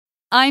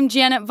I'm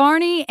Janet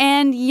Varney,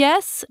 and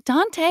yes,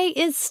 Dante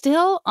is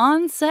still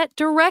on set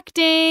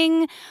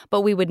directing,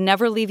 but we would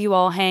never leave you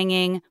all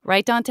hanging.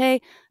 Right, Dante?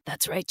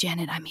 That's right,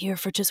 Janet. I'm here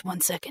for just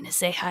 1 second to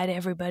say hi to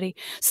everybody.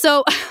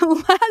 So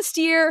last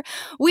year,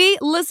 we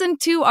listened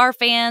to our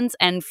fans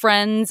and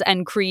friends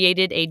and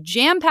created a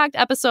jam-packed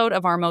episode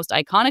of our most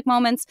iconic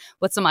moments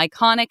with some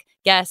iconic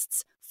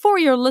guests. For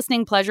your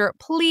listening pleasure,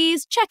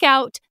 please check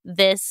out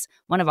this,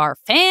 one of our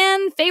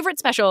fan favorite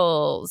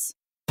specials.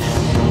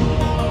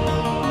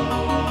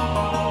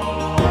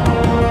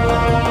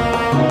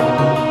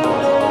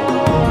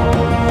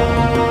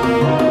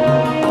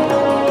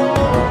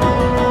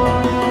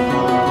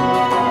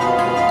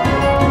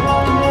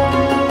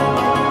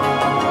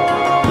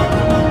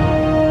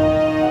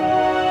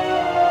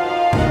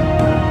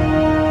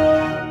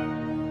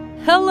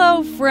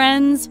 Hello,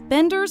 friends,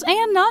 benders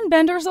and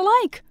non-benders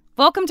alike.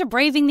 Welcome to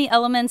Braving the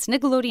Elements,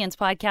 Nickelodeon's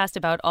podcast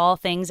about all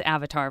things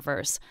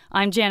Avatarverse.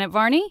 I'm Janet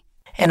Varney.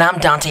 And I'm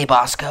Dante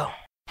Bosco.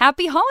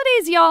 Happy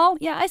holidays, y'all.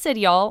 Yeah, I said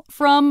y'all.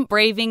 From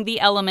Braving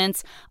the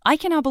Elements. I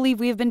cannot believe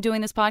we have been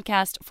doing this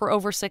podcast for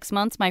over 6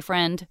 months, my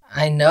friend.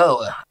 I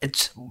know.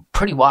 It's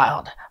pretty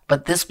wild.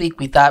 But this week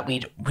we thought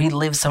we'd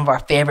relive some of our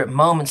favorite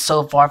moments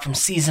so far from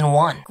season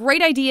 1.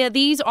 Great idea.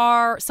 These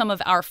are some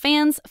of our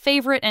fans'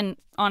 favorite and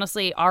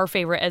honestly our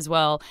favorite as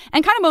well,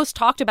 and kind of most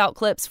talked about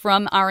clips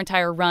from our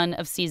entire run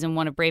of season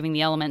 1 of Braving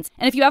the Elements.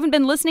 And if you haven't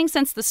been listening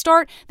since the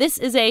start, this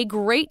is a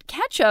great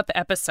catch-up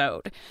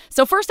episode.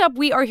 So first up,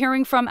 we are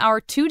hearing from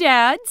our two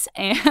dads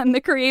and the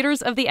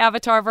creators of the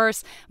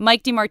Avatarverse,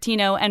 Mike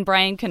DiMartino and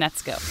Brian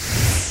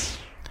Konietzko.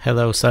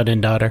 Hello, son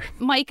and daughter.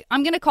 Mike,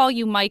 I'm going to call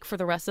you Mike for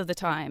the rest of the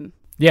time.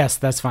 Yes,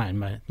 that's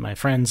fine. My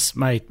friends,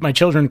 my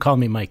children call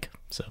me Mike.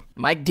 So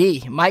Mike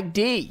D.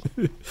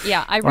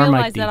 Yeah, I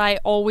realize that I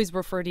always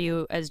refer to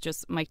you as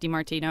just Mike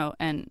DiMartino,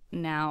 and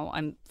now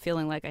I'm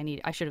feeling like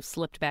I should have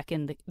slipped back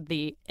in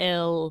the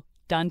El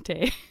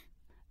Dante.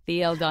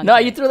 The El Dante. No,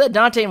 you threw that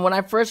Dante, and when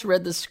I first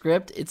read the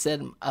script, it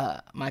said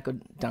Michael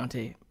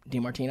Dante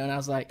DiMartino, and I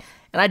was like,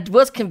 and I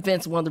was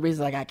convinced one of the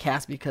reasons I got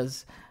cast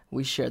because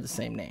we share the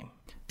same name.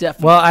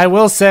 Definitely. Well, I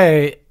will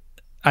say,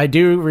 I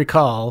do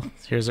recall,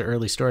 here's an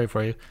early story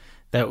for you,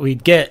 that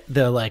we'd get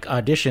the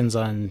auditions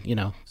on,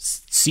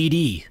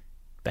 CD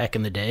back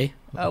in the day.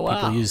 Oh, wow.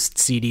 People used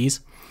CDs.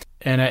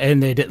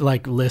 And they did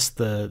list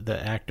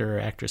the actor or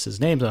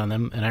actress's names on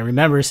them. And I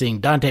remember seeing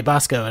Dante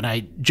Bosco, and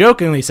I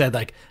jokingly said,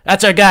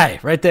 that's our guy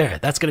right there.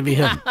 That's going to be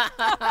him.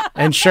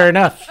 And sure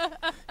enough,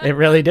 it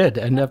really did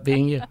end up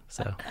being you.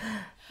 So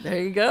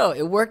there you go.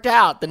 It worked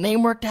out. The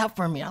name worked out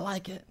for me. I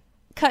like it.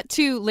 Cut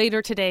to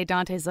later today,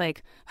 Dante's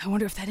like, I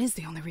wonder if that is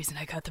the only reason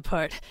I got the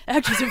part.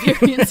 Actors are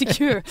very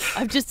insecure.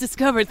 I've just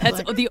discovered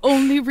that's the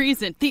only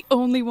reason, the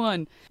only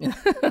one.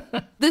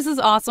 This is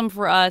awesome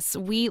for us.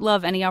 We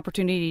love any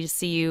opportunity to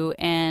see you,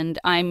 and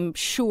I'm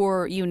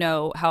sure you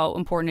know how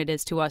important it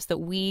is to us that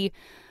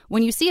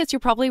when you see us, you're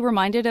probably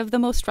reminded of the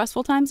most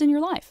stressful times in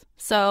your life.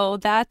 So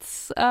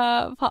that's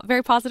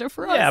very positive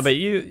for us. Yeah, but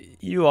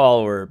you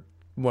all were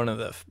one of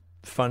the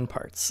fun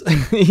parts.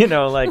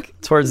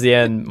 Towards the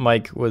end,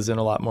 Mike was in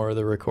a lot more of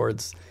the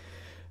records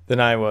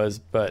than I was,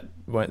 but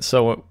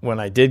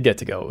when I did get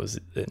to go, it was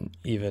an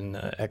even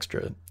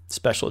extra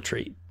special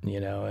treat,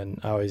 and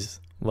I always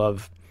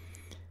love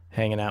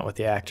hanging out with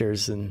the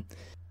actors, and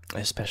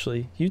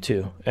especially you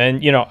two.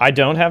 And I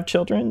don't have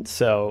children,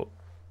 so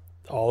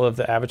all of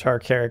the Avatar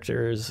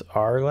characters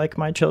are like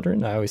my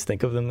children. I always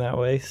think of them that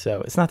way. So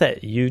it's not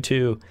that you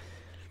two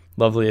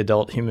lovely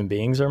adult human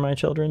beings are my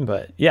children,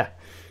 but yeah,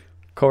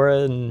 Cora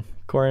and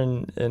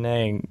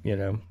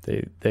Aang,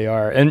 they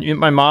are. And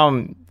my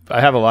mom, I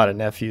have a lot of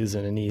nephews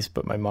and a niece,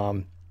 but my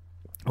mom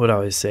would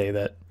always say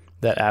that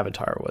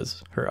Avatar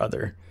was her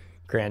other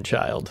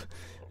grandchild,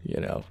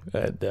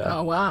 And,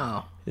 oh,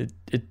 wow.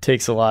 It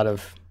takes a lot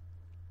of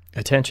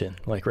attention,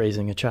 like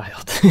raising a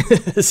child.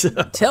 So,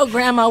 tell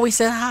Grandma we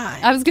said hi.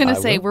 I was going to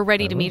say, we're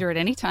ready to meet her at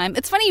any time.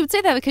 It's funny you would say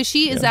that because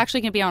she is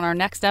actually going to be on our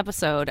next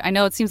episode. I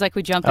know it seems like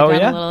we jumped the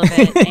gun a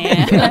little bit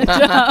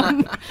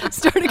and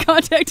started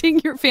contacting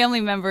your family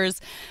members,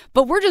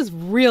 but we're just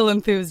real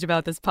enthused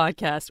about this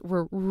podcast.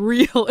 We're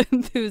real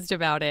enthused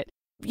about it.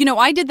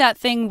 I did that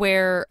thing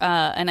where,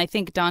 and I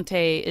think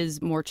Dante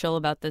is more chill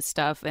about this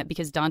stuff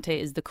because Dante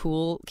is the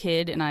cool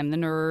kid and I'm the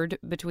nerd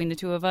between the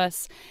two of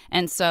us.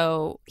 And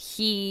so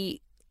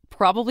he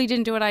probably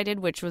didn't do what I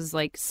did, which was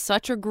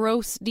such a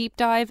gross deep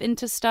dive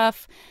into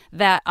stuff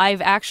that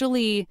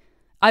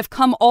I've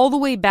come all the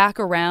way back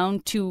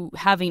around to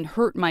having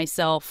hurt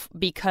myself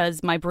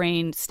because my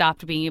brain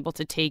stopped being able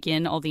to take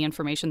in all the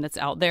information that's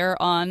out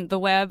there on the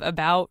web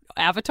about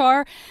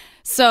Avatar.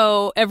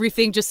 So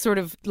everything just sort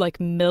of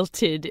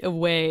melted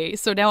away.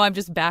 So now I'm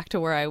just back to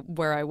where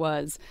I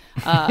was.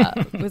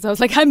 Because I was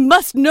like, I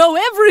must know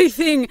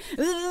everything.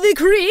 The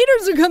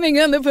creators are coming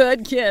on the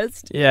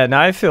podcast. Yeah,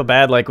 now I feel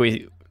bad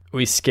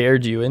we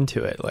scared you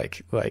into it,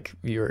 like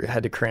you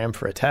had to cram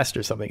for a test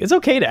or something. It's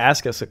okay to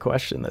ask us a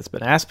question that's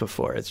been asked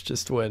before. It's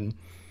just when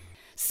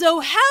So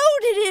how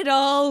did it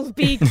all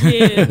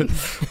begin?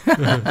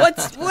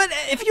 What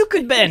if you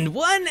could bend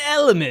one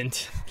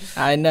element?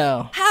 I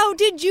know. How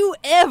did you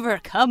ever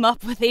come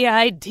up with the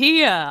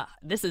idea?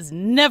 This has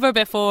never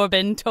before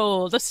been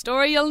told. A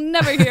story you'll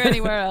never hear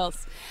anywhere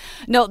else.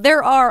 No,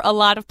 there are a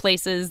lot of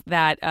places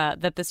that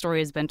that the story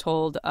has been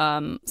told,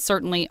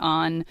 certainly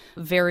on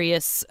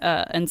various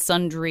and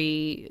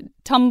sundry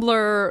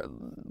Tumblr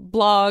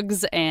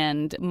blogs.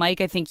 And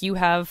Mike, I think you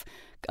have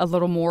a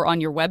little more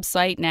on your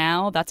website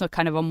now. That's a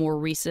kind of a more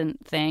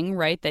recent thing,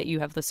 right? That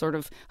you have the sort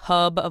of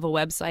hub of a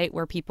website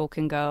where people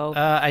can go.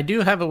 I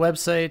do have a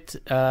website,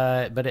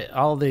 but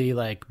all the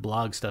like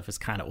blog stuff is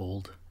kind of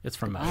old. It's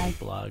from my old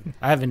blog.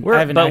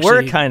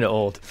 We're kind of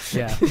old.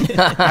 Yeah.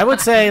 I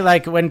would say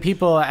like when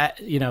people,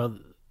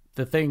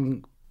 the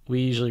thing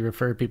we usually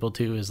refer people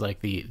to is like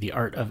the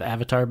Art of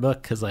Avatar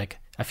book. Cause like,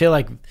 I feel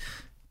like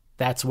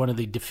that's one of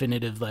the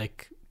definitive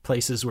like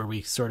places where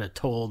we sort of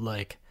told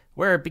like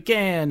where it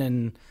began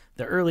and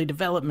the early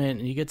development,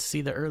 and you get to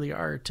see the early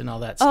art and all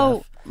that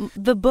stuff. Oh,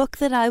 the book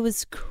that I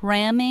was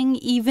cramming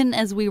even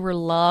as we were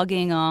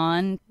logging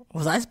on.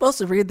 Was I supposed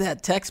to read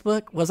that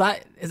textbook? Is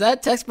that a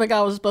textbook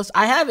I was supposed to?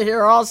 I have it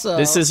here also.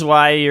 This is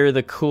why you're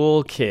the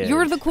cool kid.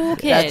 You're the cool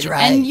kid. That's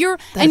right. And you're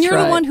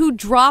the one who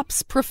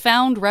drops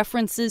profound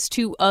references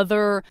to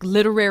other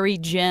literary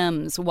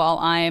gems while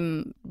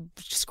I'm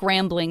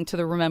scrambling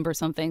to remember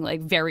something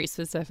like very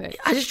specific.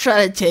 I just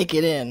try to take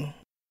it in.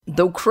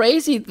 The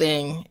crazy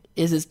thing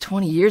is it's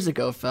 20 years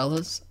ago,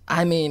 fellas.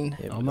 I mean,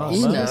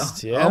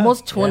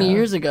 almost 20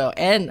 years ago.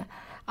 And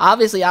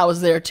obviously, I was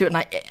there too,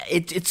 and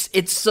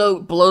it so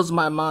blows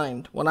my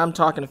mind when I'm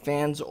talking to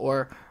fans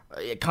or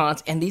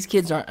cons, and these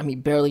kids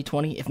aren't, barely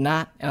 20, if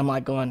not, and I'm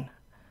like going,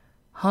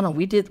 hold on,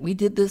 we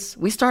did this,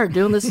 we started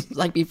doing this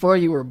like before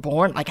you were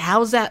born. Like,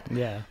 how is that?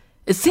 Yeah.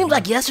 It seems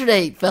like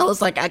yesterday,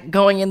 fellas, like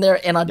going in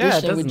there and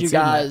auditioning with you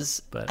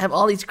guys. I have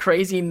all these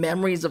crazy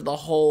memories of the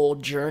whole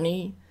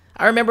journey.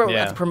 I remember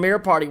at the premiere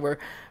party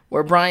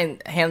where Brian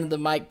handed the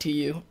mic to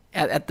you.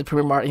 At the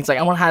premiere party, he's like,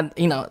 I want to hand,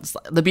 it's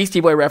the Beastie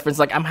Boy reference,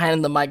 like, I'm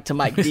handing the mic to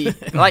Mike D.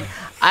 Like,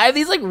 I have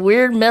these, like,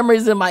 weird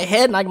memories in my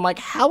head, and I'm like,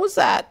 how was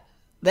that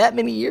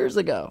many years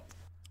ago?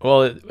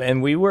 Well,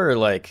 and we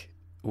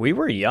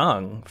were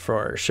young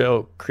for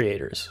show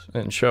creators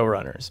and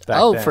showrunners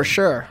back then. For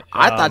sure.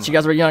 I thought you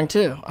guys were young,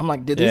 too. I'm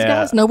like, did these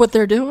guys know what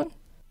they're doing?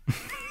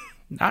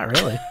 Not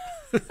really.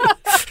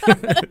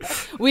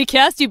 We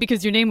cast you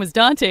because your name was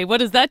Dante. What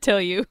does that tell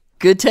you?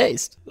 Good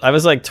taste. I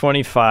was, like,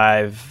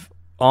 25...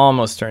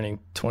 almost turning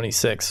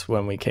 26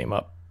 when we came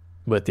up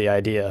with the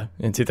idea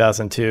in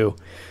 2002.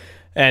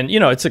 And,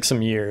 it took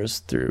some years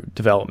through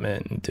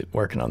development and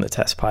working on the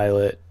test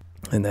pilot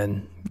and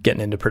then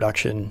getting into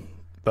production.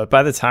 But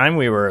by the time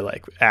we were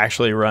like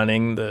actually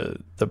running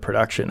the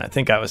production, I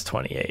think I was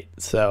 28.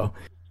 So,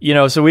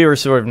 so we were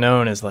sort of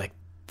known as like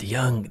the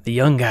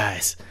young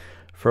guys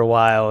for a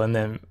while. And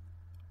then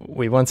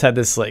we once had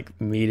this like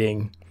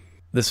meeting.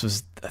 This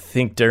was, I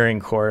think, during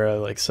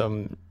Korra, like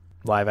some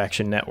live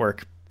action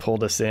network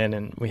pulled us in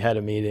and we had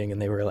a meeting,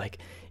 and they were like,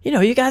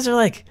 you guys are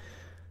like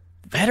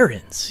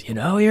veterans,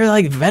 you're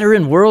like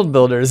veteran world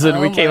builders.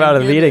 And we came out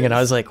of the meeting and I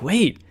was like,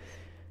 wait,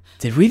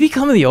 did we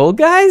become the old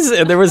guys?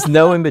 And there was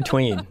no in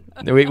between.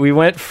 We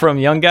went from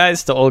young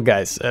guys to old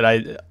guys,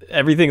 and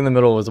everything in the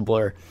middle was a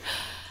blur.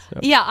 So.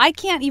 Yeah, I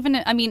can't even,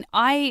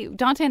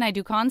 Dante and I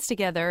do cons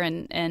together,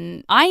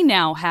 and I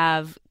now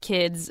have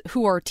kids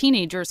who are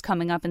teenagers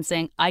coming up and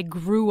saying, I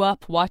grew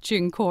up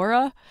watching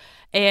Korra.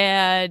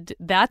 And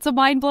that's a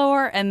mind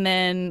blower. And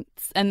then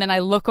I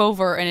look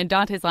over, and in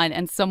Dante's line,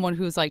 and someone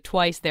who's like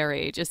twice their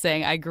age is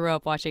saying, I grew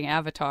up watching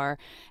Avatar.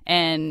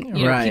 And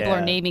people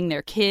are naming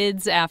their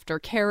kids after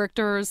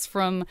characters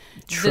from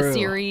the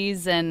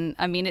series. And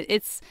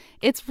it's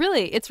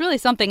really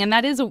something. And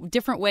that is a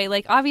different way.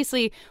 Like,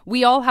 obviously,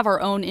 we all have our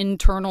own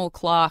internal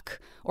clock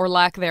or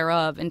lack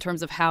thereof in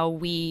terms of how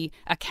we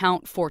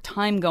account for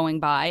time going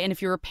by. And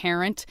if you're a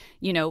parent,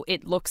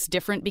 it looks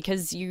different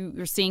because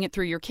you're seeing it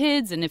through your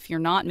kids. And if you're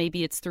not,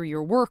 maybe it's through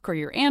your work or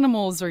your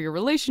animals or your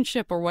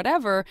relationship or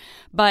whatever.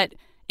 But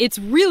it's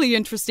really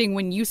interesting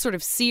when you sort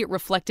of see it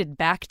reflected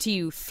back to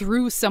you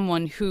through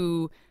someone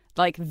who,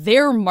 like,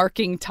 they're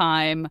marking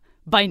time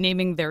by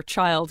naming their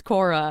child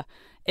Korra.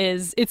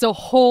 It's a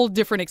whole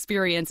different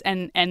experience,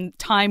 and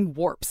time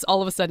warps.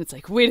 All of a sudden, it's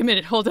like, wait a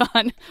minute, hold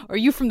on. Are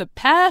you from the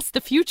past,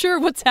 the future?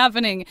 What's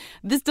happening?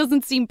 This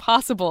doesn't seem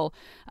possible.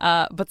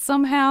 But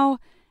somehow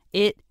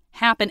it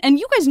happened. And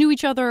you guys knew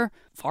each other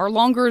far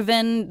longer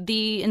than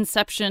the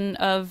inception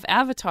of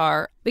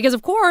Avatar. Because,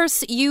 of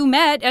course, you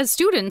met as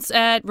students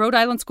at Rhode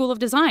Island School of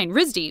Design,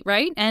 RISD,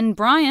 right? And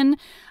Brian,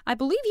 I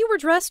believe you were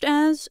dressed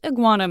as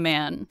Iguana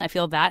Man. I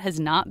feel that has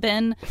not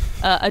been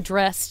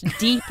addressed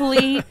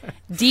deeply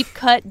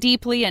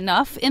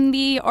enough in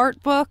the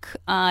art book.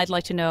 I'd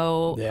like to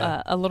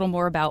know a little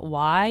more about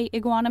why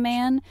Iguana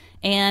Man.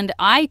 And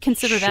I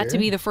consider that to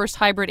be the first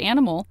hybrid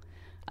animal.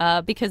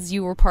 Because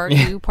you were part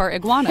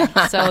iguana.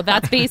 So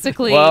that's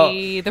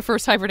basically the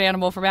first hybrid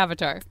animal from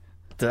Avatar.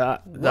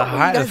 what were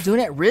you guys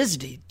doing at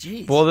RISD?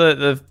 Jeez. Well,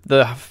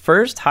 the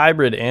first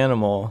hybrid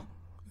animal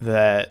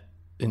that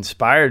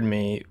inspired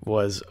me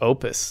was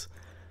Opus.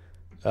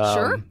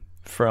 Sure.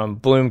 From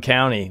Bloom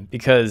County,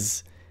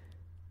 because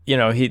he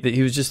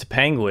was just a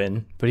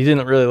penguin, but he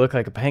didn't really look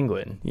like a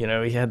penguin.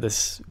 He had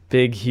this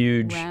big,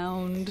 huge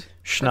round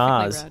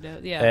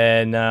schnoz, yeah.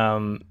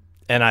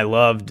 And I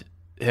loved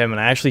him. And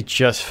I actually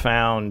just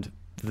found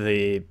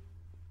the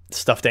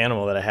stuffed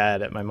animal that I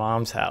had at my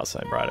mom's house.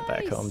 I brought it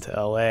back home to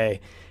LA.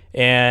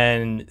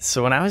 And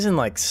so when I was in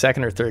like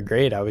second or third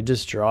grade, I would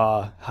just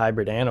draw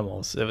hybrid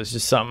animals. It was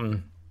just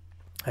something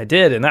I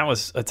did, and that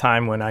was a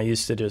time when I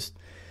used to just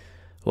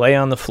lay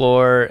on the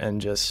floor and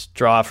just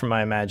draw from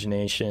my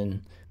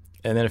imagination.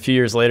 And then a few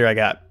years later, I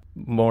got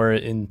more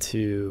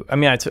into,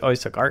 I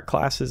always took art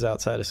classes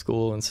outside of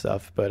school and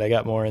stuff, but I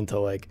got more into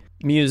like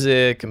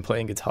music and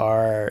playing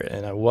guitar,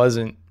 and I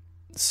wasn't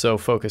so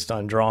focused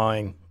on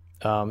drawing,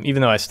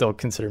 even though I still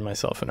considered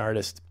myself an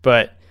artist.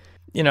 But,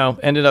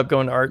 ended up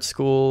going to art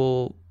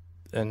school,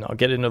 and I'll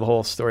get into the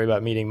whole story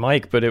about meeting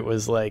Mike, but it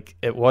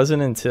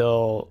wasn't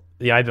until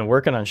I'd been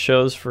working on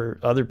shows for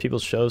other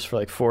people's shows for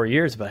like 4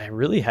 years, but I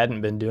really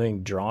hadn't been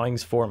doing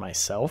drawings for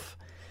myself.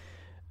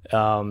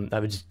 I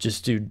would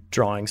just do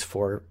drawings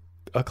for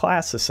a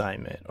class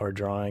assignment or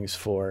drawings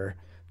for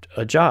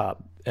a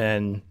job.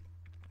 And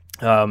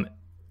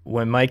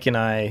when Mike and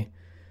I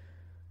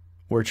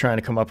were trying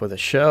to come up with a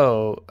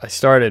show, I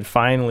started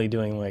finally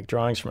doing like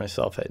drawings for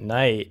myself at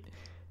night.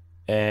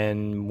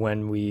 And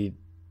when we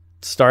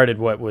started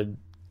what would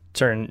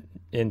turn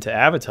into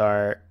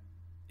Avatar,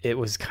 it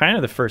was kind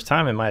of the first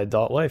time in my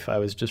adult life I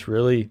was just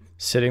really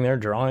sitting there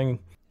drawing,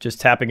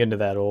 just tapping into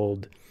that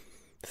old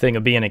thing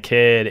of being a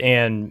kid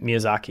and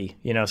Miyazaki,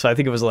 So I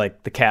think it was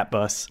like the cat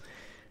bus,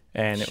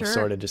 and it was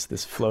sort of just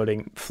this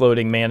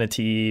floating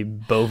manatee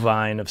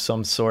bovine of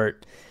some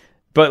sort.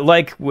 But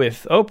like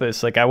with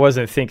Opus, like I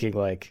wasn't thinking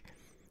like,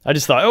 I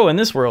just thought, in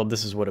this world,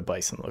 this is what a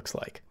bison looks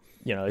like.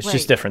 It's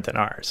just different than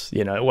ours.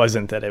 It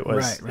wasn't that it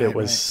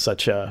was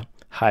such a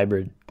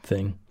hybrid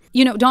thing.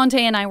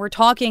 Dante and I were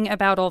talking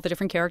about all the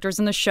different characters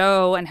in the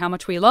show and how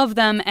much we love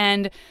them,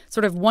 and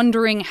sort of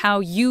wondering how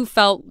you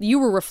felt you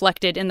were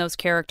reflected in those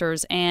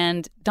characters.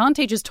 And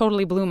Dante just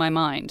totally blew my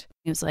mind.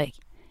 He was like,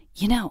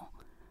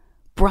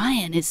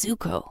 Brian is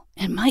Zuko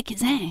and Mike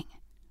is Aang.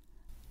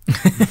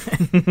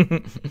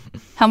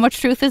 How much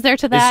truth is there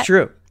to that? It's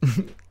true.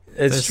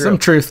 There's some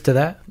truth to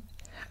that.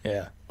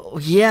 Yeah.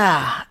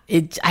 Yeah.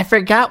 I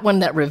forgot when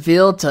that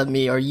revealed to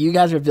me, or you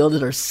guys revealed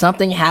it, or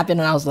something happened,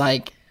 and I was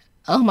like,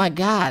 oh my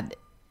God.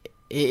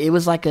 It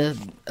was like a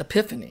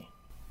epiphany.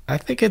 I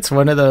think it's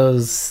one of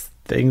those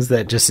things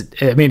that just,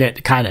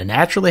 it kind of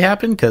naturally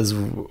happened because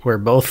we're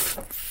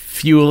both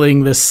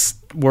fueling this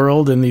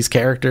world and these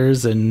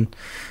characters, and,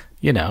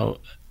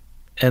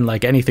 and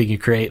like anything you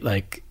create,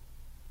 like,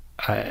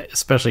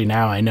 especially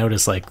now I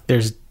notice like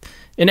there's,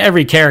 in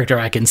every character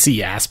I can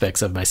see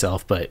aspects of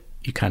myself, but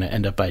you kind of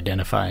end up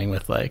identifying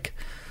with like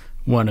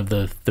one of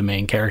the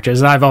main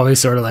characters. And I've always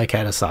sort of like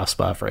had a soft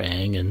spot for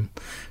Aang, and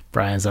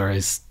Brian's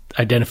always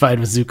identified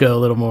with Zuko a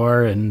little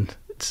more, and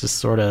it's just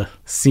sort of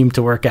seemed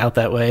to work out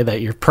that way,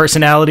 that your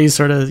personalities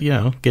sort of,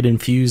 get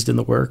infused in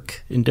the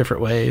work in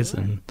different ways.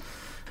 And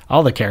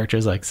all the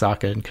characters like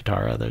Sokka and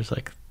Katara, there's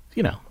like,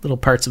 little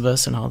parts of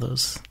us and all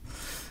those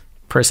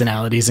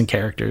personalities and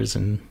characters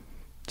and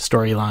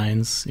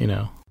storylines,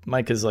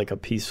 Mike is like a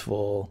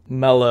peaceful,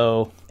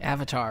 mellow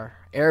Avatar,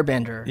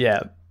 Airbender.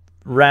 Yeah.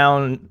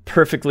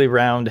 Perfectly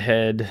round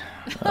head,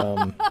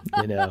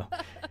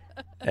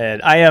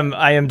 And I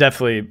am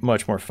definitely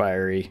much more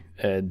fiery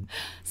and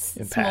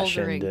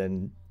impassioned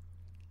and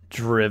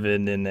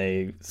driven in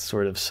a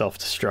sort of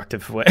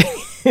self-destructive way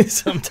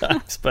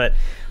sometimes, but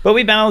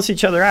we balance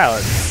each other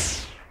out.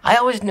 I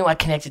always knew I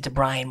connected to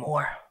Brian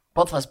more,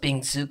 both of us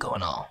being Zuko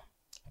and all.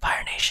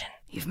 Fire Nation.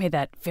 You've made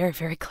that very,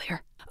 very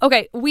clear.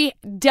 Okay, we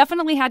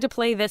definitely had to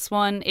play this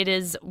one. It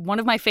is one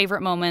of my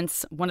favorite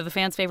moments, one of the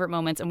fans' favorite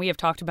moments, and we have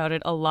talked about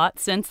it a lot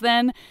since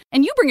then.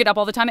 And you bring it up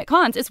all the time at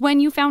cons. It's when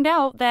you found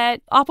out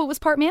that Appa was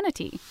part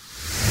manatee.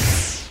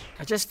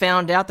 I just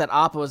found out that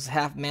Appa was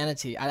half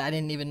manatee. I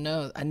didn't even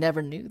know. I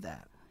never knew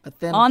that. But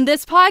then on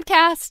this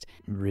podcast,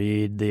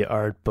 read the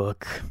art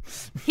book.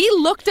 He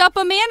looked up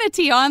a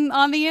manatee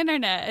on the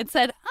internet and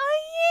said,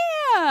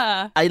 "Oh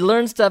yeah." I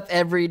learn stuff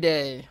every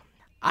day.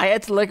 I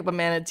had to look up a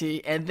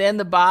manatee, and then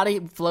the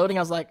body floating,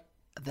 I was like,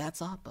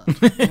 that's Appa.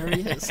 There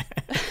he is.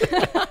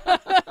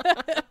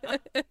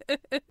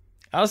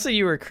 Also,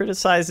 you were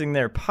criticizing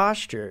their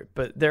posture,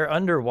 but they're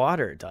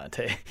underwater,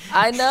 Dante.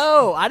 I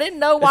know. I didn't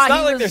know why. It's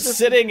not like they're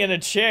sitting in a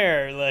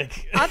chair.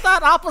 Like I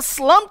thought Appa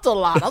slumped a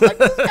lot. I was like,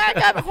 this guy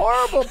got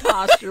horrible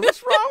posture.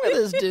 What's wrong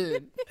with this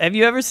dude? Have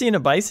you ever seen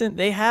a bison?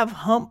 They have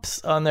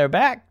humps on their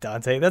back,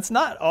 Dante. That's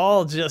not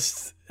all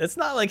just... It's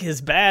not like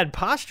his bad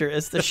posture.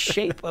 It's the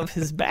shape of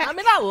his back. I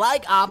mean, I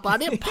like Appa. I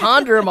didn't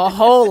ponder him a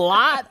whole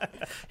lot.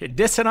 You're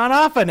dissing on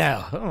Appa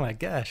now. Oh, my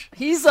gosh.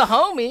 He's a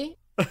homie.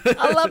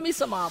 I love me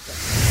some Appa.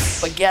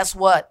 But guess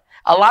what?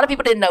 A lot of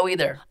people didn't know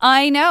either.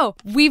 I know.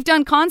 We've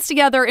done cons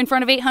together in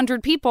front of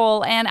 800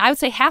 people, and I would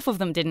say half of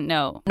them didn't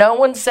know. No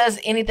one says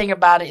anything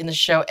about it in the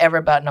show ever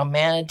about no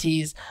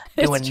manatees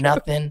doing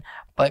nothing.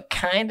 But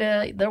kind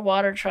of, their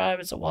water tribe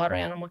is a water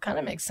animal. Kind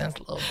of makes sense a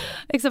little bit.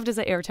 Except as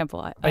an air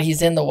temple. But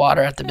he's in the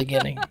water at the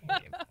beginning.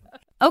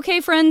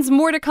 Okay, friends,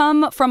 more to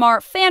come from our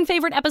fan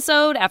favorite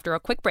episode after a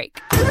quick break.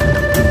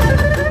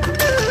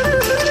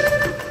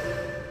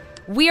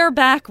 We are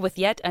back with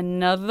yet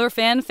another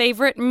fan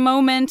favorite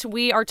moment.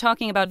 We are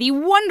talking about the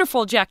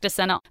wonderful Jack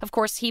DeSena. Of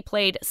course, he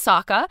played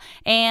Sokka,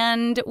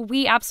 and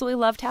we absolutely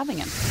loved having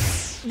him.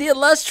 The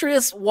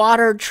illustrious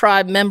water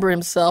tribe member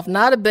himself,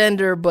 not a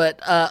bender,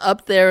 but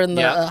up there in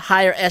the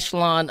higher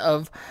echelon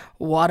of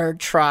water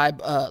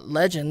tribe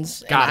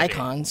legends and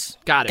icons.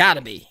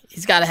 Gotta be.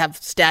 He's got to have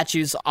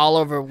statues all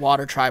over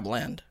water tribe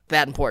land.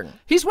 That important.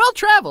 He's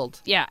well-traveled.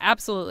 Yeah,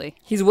 absolutely.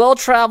 He's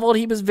well-traveled.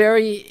 He was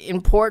very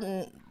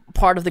important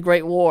part of the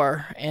Great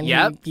War, and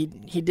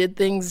he did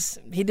things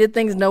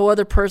no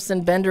other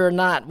person, bender or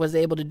not, was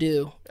able to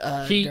do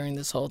during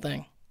this whole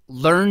thing.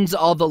 Learns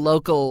all the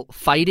local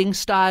fighting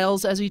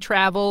styles as he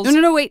travels.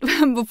 No, wait.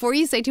 Before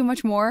you say too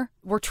much more,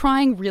 we're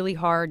trying really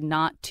hard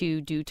not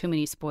to do too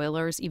many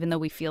spoilers, even though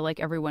we feel like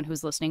everyone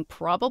who's listening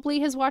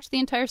probably has watched the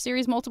entire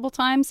series multiple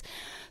times.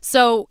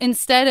 So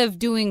instead of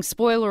doing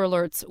spoiler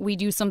alerts, we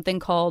do something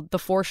called the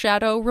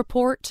Foreshadow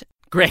Report.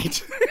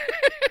 Great.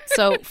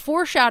 So,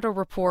 Foreshadow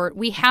Report,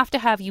 we have to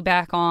have you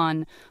back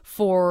on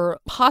for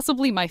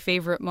possibly my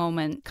favorite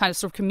moment, kind of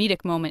sort of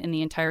comedic moment in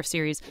the entire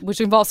series, which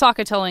involves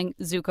Sokka telling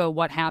Zuko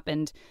what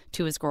happened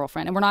to his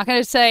girlfriend. And we're not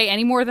going to say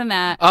any more than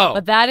that,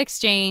 but that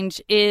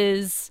exchange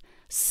is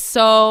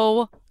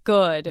so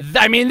good.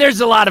 I mean,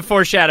 there's a lot of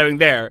foreshadowing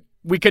there.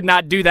 We could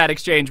not do that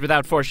exchange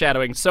without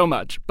foreshadowing so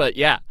much. But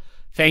yeah,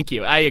 thank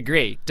you. I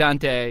agree.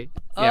 Dante.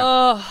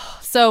 Yeah.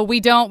 So we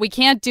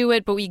can't do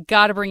it, but we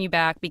got to bring you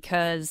back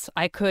because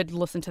I could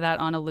listen to that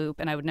on a loop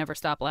and I would never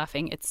stop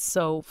laughing. It's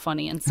so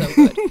funny and so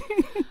good.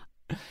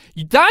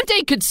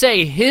 Dante could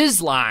say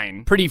his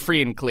line pretty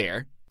free and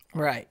clear.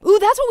 Right. Ooh,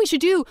 that's what we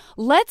should do.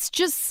 Let's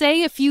just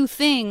say a few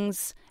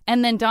things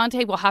and then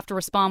Dante will have to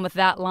respond with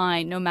that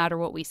line no matter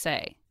what we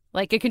say.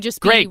 Like, it could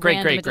just be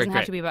random. It doesn't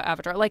have to be about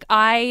Avatar. Like,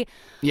 I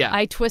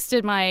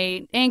twisted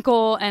my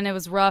ankle and it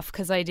was rough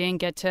because I didn't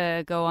get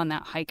to go on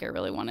that hike I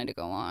really wanted to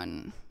go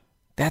on.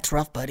 That's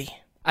rough, buddy.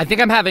 I think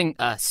I'm having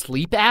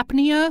sleep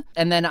apnea,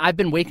 and then I've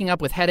been waking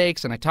up with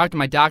headaches, and I talked to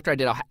my doctor. I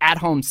did an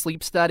at-home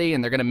sleep study,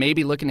 and they're going to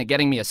maybe looking at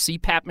getting me a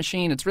CPAP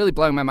machine. It's really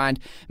blowing my mind,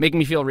 making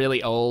me feel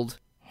really old.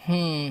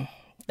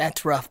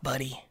 That's rough,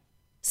 buddy.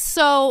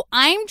 So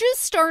I'm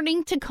just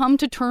starting to come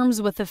to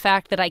terms with the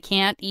fact that I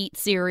can't eat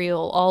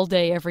cereal all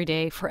day, every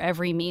day, for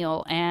every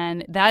meal,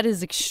 and that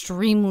is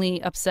extremely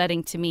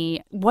upsetting to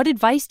me. What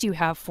advice do you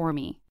have for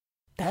me?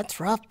 That's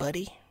rough,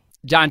 buddy.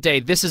 Dante,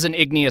 this is an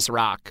igneous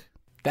rock.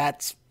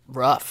 That's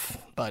rough,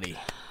 buddy.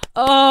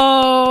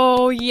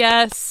 Oh,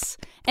 yes.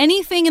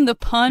 Anything in the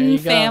pun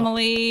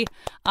family,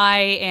 I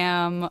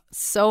am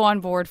so on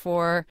board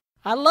for.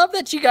 I love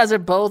that you guys are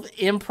both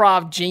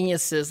improv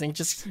geniuses and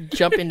just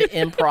jump into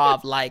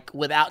improv like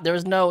without,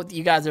 there's no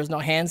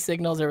hand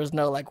signals, there was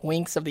no like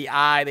winks of the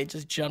eye, they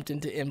just jumped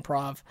into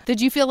improv.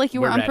 Did you feel like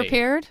you were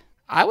unprepared?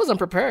 I was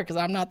unprepared because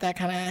I'm not that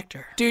kind of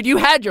actor. Dude, you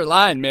had your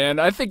line, man.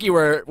 I think you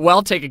were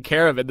well taken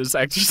care of in this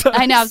exercise.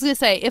 I know. I was going to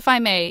say, if I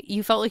may,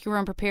 you felt like you were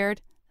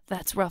unprepared?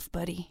 That's rough,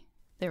 buddy.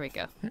 There we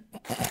go.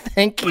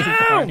 Thank you,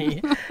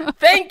 Barney.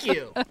 Thank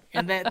you.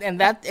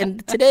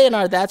 And today in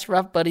our That's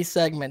Rough, Buddy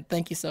segment,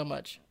 thank you so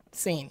much.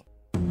 Scene.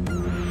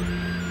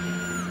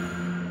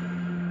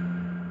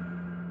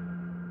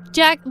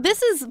 Jack,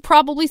 this is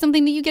probably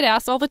something that you get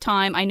asked all the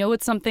time. I know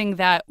it's something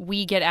that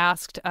we get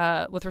asked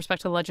with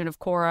respect to The Legend of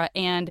Korra,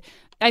 and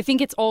I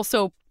think it's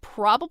also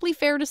probably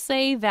fair to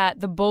say that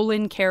the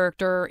Bolin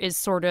character is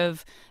sort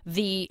of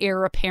the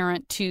heir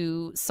apparent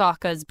to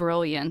Sokka's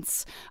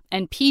brilliance,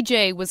 and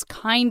PJ was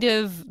kind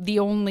of the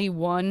only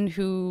one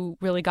who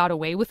really got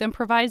away with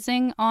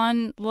improvising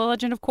on The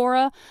Legend of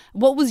Korra.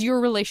 What was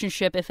your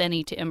relationship, if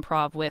any, to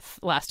improv with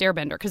Last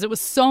Airbender? Because it was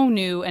so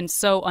new and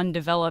so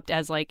undeveloped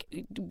as, like,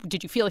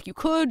 did you feel like you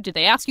could? Did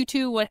they ask you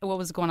to? What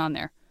was going on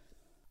there?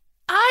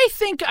 I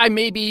think I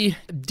maybe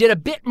did a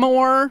bit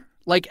more,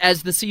 like,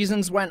 as the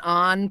seasons went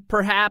on,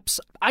 perhaps.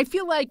 I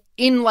feel like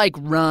in, like,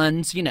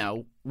 runs, you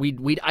know,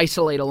 we'd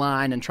isolate a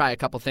line and try a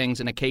couple things,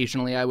 and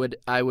occasionally I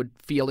would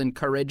feel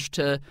encouraged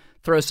to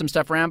throw some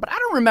stuff around. But I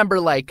don't remember,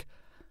 like,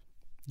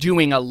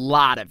 doing a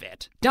lot of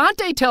it.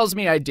 Dante tells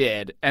me I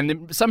did,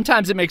 and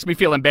sometimes it makes me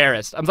feel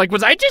embarrassed. I'm like,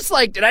 did I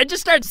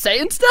just start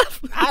saying stuff?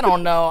 I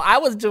don't know. I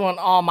was doing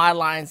all my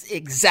lines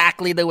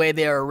exactly the way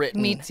they were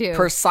written. Me too.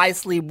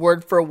 Precisely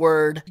word for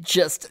word,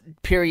 just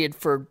period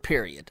for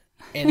period.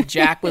 And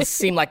Jack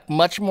seemed like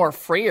much more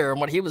freer in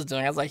what he was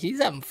doing. I was like, he's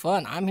having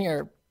fun. I'm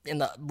here in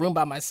the room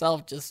by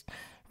myself just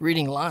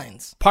reading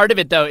lines. Part of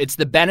it, though, it's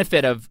the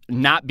benefit of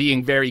not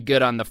being very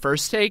good on the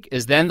first take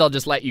is then they'll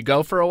just let you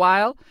go for a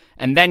while,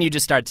 and then you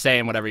just start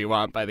saying whatever you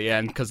want by the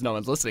end because no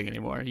one's listening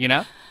anymore, you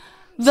know?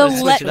 The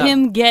let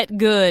him get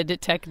good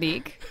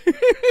technique.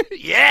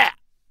 Yeah.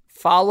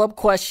 Follow-up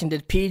question,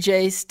 did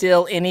PJ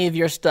steal any of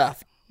your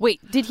stuff? Wait,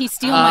 did he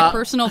steal my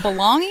personal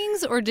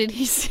belongings, or did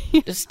he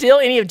steal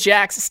any of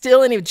Jack's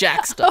stuff?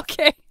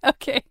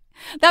 Okay.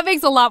 That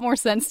makes a lot more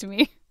sense to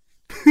me.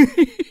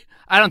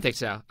 I don't think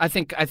so. I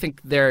think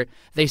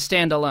they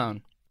stand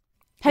alone.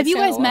 Have you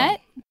guys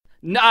met?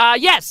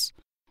 Yes.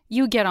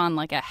 You get on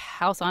like a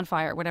house on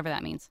fire, whatever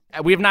that means.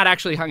 We have not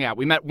actually hung out.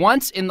 We met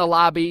once in the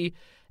lobby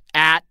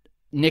at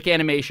Nick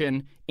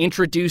Animation,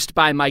 introduced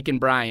by Mike and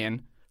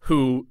Brian,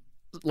 who,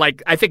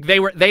 like, I think they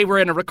were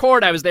in a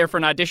record. I was there for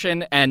an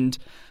audition, and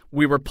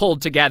we were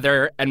pulled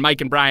together. And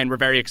Mike and Brian were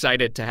very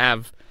excited to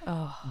have,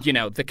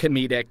 the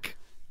comedic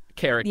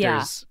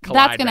characters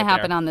collide. That's going to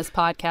happen on this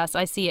podcast.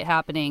 I see it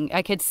happening.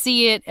 I could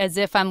see it as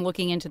if I'm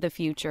looking into the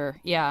future.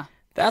 Yeah.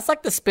 That's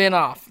like the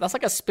spin-off. That's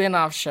like a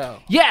spin-off show.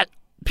 Yeah.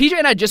 PJ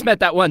and I just met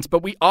that once,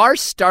 but we are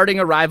starting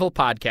a rival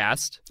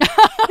podcast.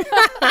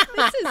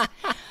 This is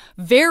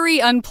very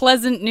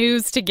unpleasant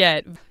news to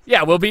get.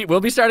 Yeah, we'll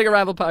be starting a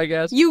rival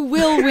podcast. You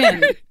will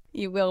win.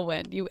 You will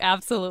win. You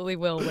absolutely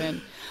will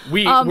win.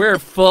 We're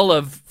full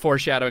of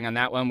foreshadowing on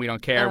that one. We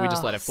don't care. We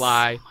just let it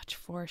fly. So much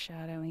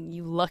foreshadowing.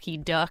 You lucky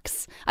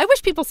ducks. I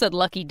wish people said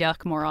lucky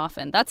duck more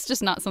often. That's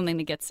just not something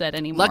that gets said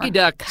anymore. Lucky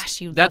duck.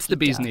 Gosh, that's the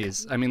bee's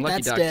knees. I mean,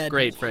 lucky duck's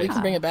great phrase. We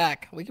can bring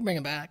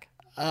it back.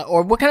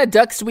 Or what kind of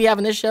ducks do we have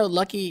in this show?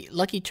 Lucky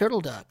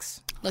turtle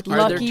ducks.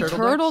 Lucky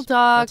turtle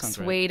ducks.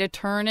 Right. Way to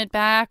turn it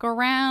back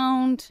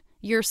around.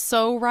 You're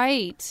so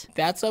right.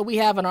 That's what we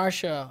have in our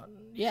show.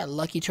 Yeah,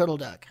 lucky turtle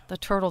duck. The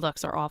turtle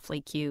ducks are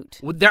awfully cute.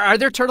 Are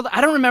there turtle?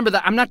 I don't remember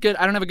that. I'm not good.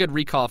 I don't have a good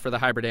recall for the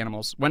hybrid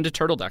animals. When did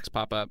turtle ducks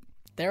pop up?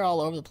 They're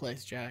all over the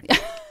place, Jack.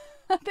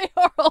 They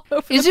are all over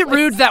the place. Is it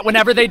rude that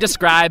whenever they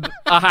describe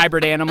a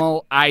hybrid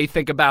animal, I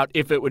think about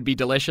if it would be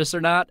delicious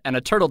or not? And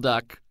a turtle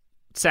duck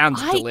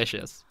sounds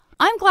delicious.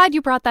 I'm glad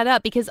you brought that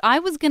up, because I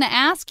was going to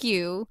ask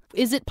you,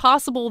 is it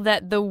possible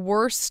that the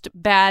worst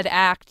bad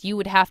act you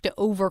would have to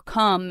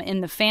overcome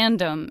in the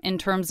fandom in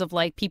terms of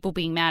like people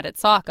being mad at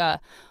Sokka,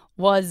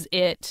 was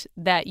it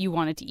that you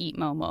wanted to eat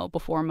Momo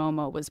before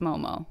Momo was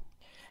Momo?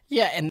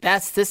 Yeah, and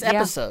that's this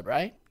episode,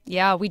 right?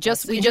 Yeah, we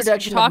just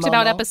talked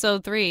about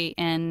episode 3,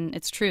 and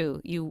it's true.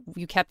 You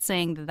kept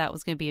saying that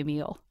was going to be a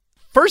meal.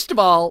 First of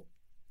all,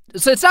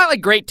 so it's not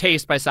like great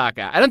taste by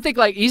Sokka. I don't think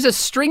he's a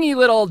stringy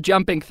little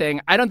jumping thing.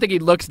 I don't think he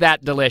looks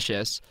that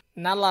delicious.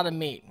 Not a lot of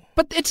meat.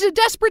 But it's a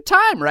desperate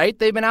time, right?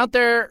 They've been out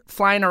there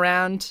flying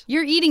around.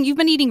 You've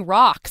been eating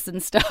rocks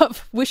and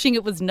stuff, wishing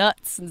it was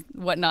nuts and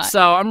whatnot.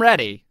 So I'm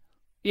ready.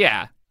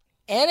 Yeah.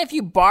 And if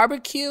you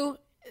barbecue,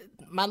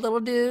 my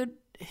little dude,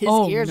 his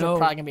ears are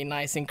probably going to be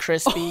nice and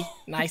crispy.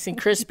 Nice and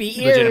crispy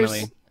ears.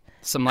 Legitimately.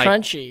 Some like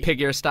crunchy pig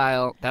ear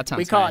style. That sounds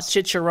nice. We call it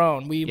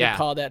chicharron. We would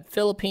call that.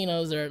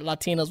 Filipinos or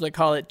Latinos would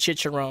call it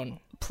chicharron.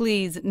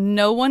 Please,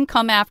 no one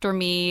come after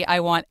me. I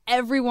want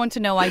everyone to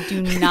know I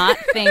do not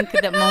think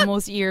that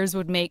Momo's ears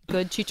would make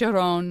good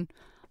chicharron.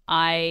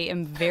 I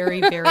am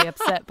very, very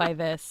upset by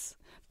this.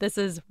 This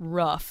is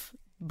rough,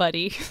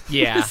 buddy.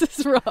 Yeah. This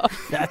is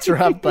rough. That's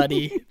rough,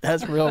 buddy.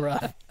 That's real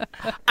rough.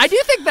 I do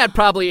think that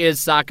probably is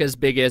Sokka's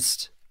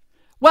biggest...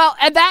 Well,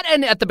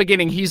 at the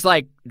beginning, he's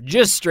like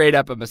just straight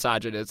up a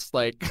misogynist,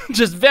 like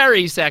just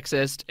very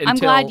sexist. Until I'm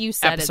glad you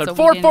said episode it. So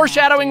 4,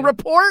 foreshadowing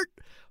report.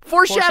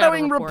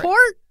 Foreshadowing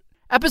report.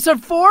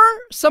 Episode 4,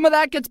 some of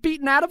that gets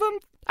beaten out of him.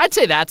 I'd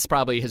say that's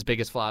probably his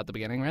biggest flaw at the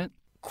beginning, right?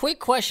 Quick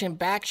question,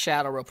 back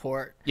shadow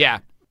report.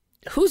 Yeah.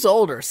 Who's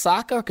older,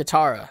 Sokka or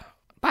Katara?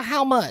 By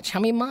how much? How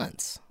many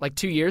months? Like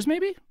 2 years,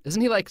 maybe?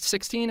 Isn't he like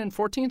 16 and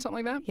 14,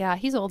 something like that? Yeah,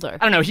 he's older.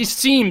 I don't know. He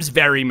seems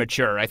very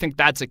mature. I think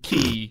that's a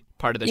key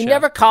part of the show. You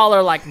never call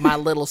her like my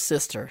little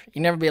sister.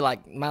 You never be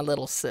like my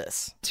little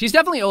sis. He's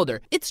definitely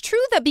older. It's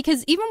true that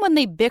because even when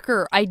they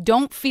bicker, I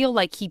don't feel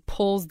like he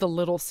pulls the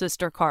little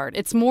sister card.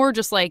 It's more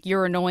just like,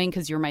 you're annoying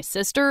because you're my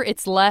sister.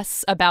 It's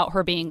less about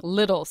her being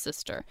little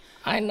sister.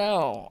 I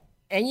know.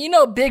 And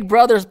big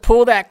brothers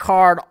pull that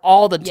card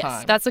all the time.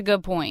 Yes, that's a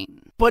good point.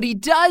 But he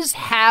does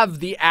have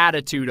the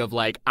attitude of,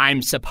 like,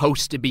 I'm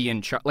supposed to be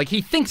in charge. Like,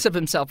 he thinks of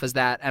himself as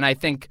that, and I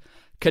think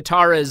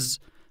Katara's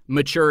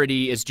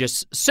maturity is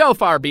just so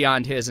far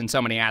beyond his in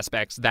so many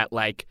aspects that,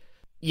 like,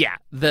 yeah,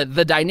 the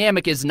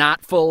dynamic is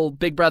not full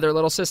big brother,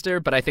 little sister,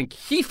 but I think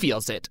he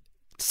feels it.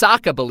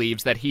 Sokka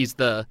believes that he's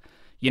the,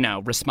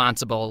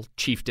 responsible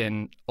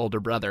chieftain, older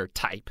brother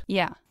type.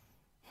 Yeah.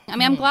 I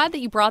mean, I'm glad that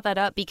you brought that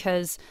up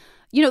because,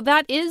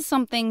 that is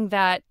something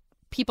that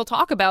people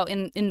talk about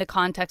in the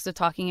context of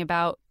talking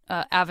about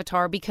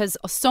Avatar, because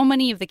so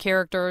many of the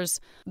characters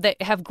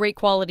that have great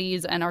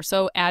qualities and are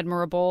so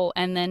admirable,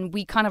 and then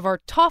we kind of are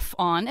tough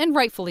on, and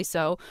rightfully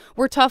so,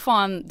 we're tough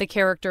on the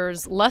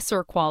characters'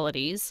 lesser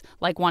qualities,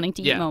 like wanting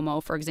to eat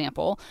Momo, for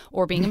example,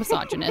 or being a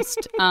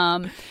misogynist.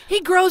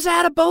 He grows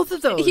out of both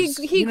of those.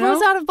 He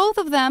grows out of both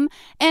of them,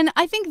 and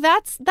I think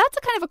that's a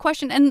kind of a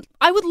question, and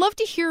I would love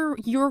to hear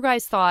your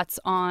guys' thoughts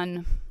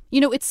on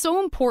You know, it's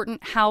so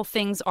important how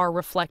things are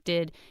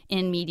reflected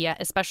in media,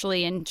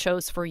 especially in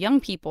shows for young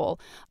people.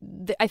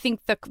 I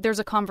think that there's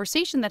a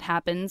conversation that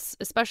happens,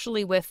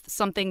 especially with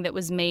something that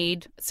was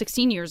made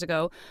 16 years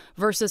ago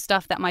versus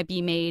stuff that might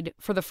be made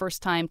for the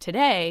first time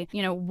today.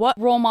 You know, what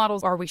role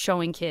models are we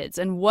showing kids,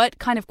 and what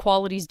kind of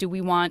qualities do we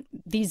want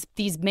these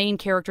main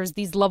characters,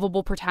 these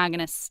lovable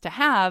protagonists to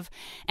have?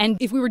 And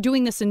if we were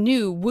doing this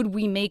anew, would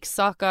we make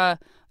Sokka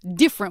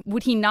different?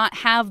 Would he not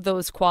have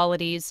those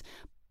qualities?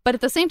 But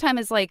at the same time,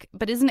 it's like,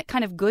 but isn't it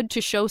kind of good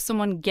to show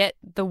someone get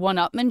the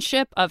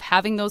one-upmanship of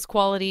having those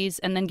qualities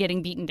and then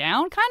getting beaten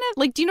down? Kind of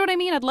like, do you know what I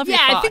mean? I'd love your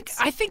thoughts.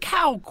 I think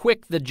how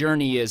quick the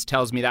journey is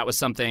tells me that was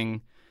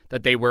something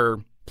that they were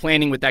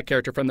planning with that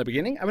character from the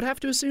beginning. I would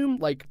have to assume,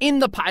 like, in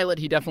the pilot,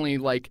 he definitely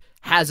like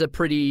has a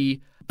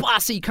pretty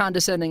bossy,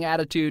 condescending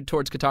attitude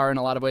towards Katara in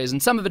a lot of ways,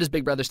 and some of it is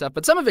Big Brother stuff,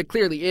 but some of it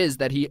clearly is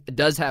that he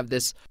does have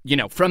this, you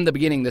know, from the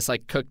beginning, this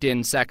like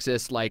cooked-in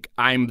sexist, like,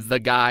 I'm the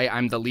guy,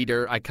 I'm the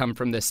leader, I come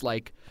from this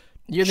like.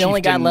 You're the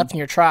only guy left in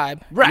your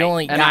tribe. Right. The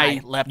only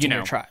guy left in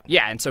your tribe.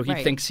 Yeah, and so he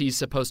thinks he's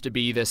supposed to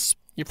be this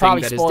You're thing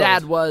probably that spoiled. his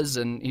dad was,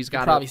 and he's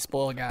got probably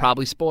spoiled guy.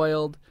 Probably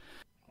spoiled.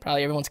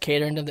 Probably everyone's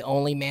catering to the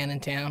only man in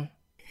town.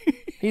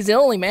 He's the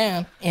only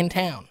man in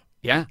town.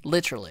 Yeah.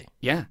 Literally.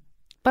 Yeah.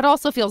 But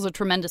also feels a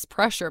tremendous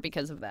pressure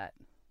because of that.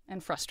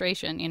 And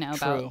frustration, you know,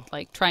 True. about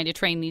like trying to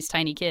train these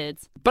tiny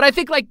kids. But I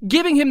think like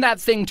giving him that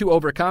thing to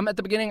overcome at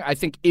the beginning, I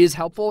think is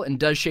helpful and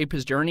does shape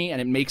his journey, and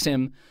it makes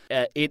him.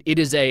 It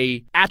is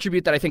a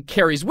attribute that I think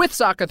carries with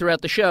Sokka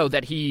throughout the show,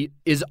 that he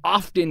is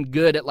often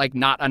good at like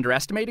not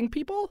underestimating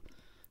people.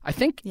 I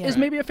think is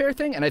maybe a fair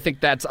thing, and I think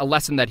that's a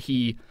lesson that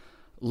he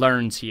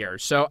learns here.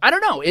 So I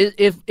don't know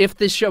if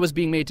this show was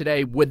being made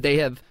today, would they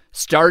have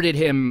started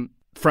him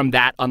from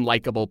that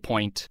unlikable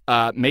point?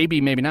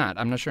 Maybe not.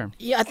 I'm not sure.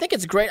 Yeah, I think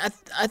it's great.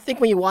 I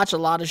think when you watch a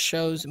lot of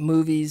shows,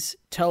 movies,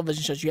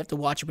 television shows, you have to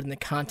watch it within the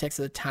context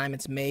of the time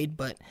it's made.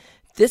 But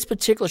this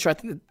particular show, I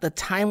think the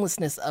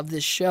timelessness of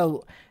this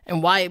show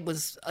and why it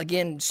was,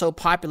 again, so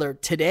popular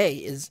today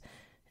is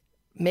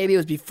maybe it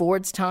was before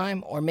its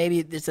time, or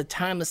maybe there's a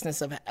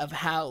timelessness of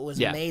how it was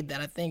made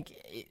that I think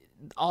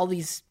all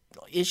these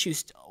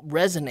issues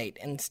resonate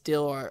and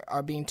still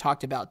are being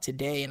talked about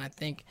today. And I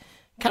think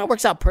kind of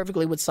works out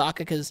perfectly with Sokka,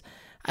 because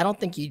I don't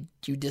think you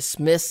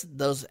dismiss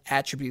those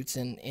attributes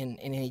in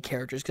any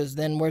characters, because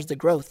then where's the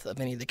growth of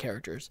any of the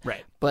characters?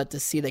 Right. But to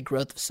see the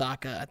growth of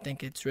Sokka, I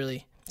think it's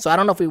really... So I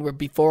don't know if we were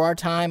before our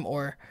time,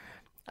 or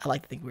I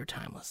like to think we were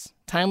timeless.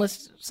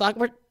 Timeless?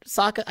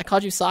 Sokka? I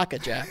called you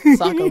Sokka, Jack.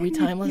 Sokka, are we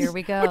timeless? Here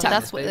we go.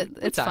 That's what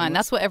it's fine.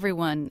 That's what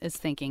everyone is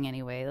thinking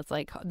anyway. It's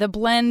like the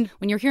blend,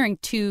 when you're hearing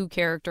two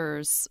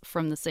characters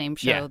from the same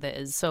show that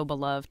is so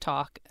beloved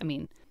talk, I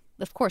mean,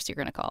 of course you're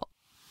going to call.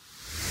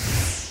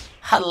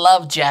 I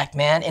love Jack,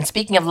 man. And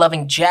speaking of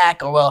loving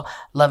Jack, or well,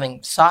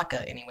 loving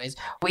Sokka anyways,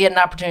 we had an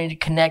opportunity to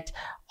connect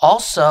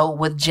also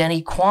with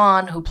Jenny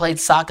Kwan, who played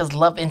Sokka's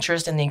love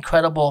interest in the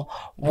incredible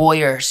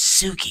warrior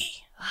Suki.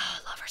 Oh,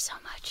 I love her so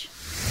much.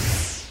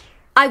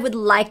 I would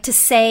like to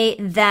say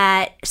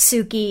that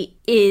Suki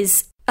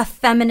is a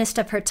feminist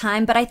of her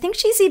time, but I think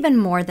she's even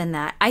more than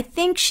that. I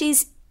think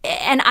she's,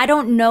 and I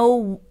don't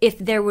know if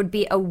there would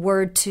be a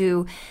word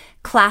to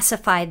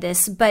classify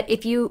this, but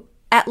if you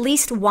at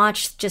least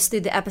watch just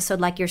through the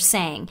episode like you're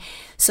saying.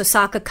 So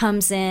Sokka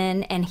comes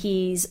in and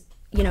he's,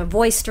 you know,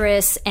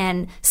 boisterous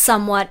and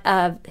somewhat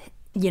of,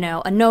 you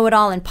know, a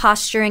know-it-all and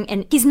posturing.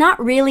 And he's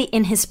not really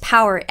in his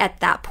power at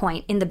that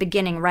point in the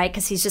beginning, right?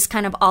 Because he's just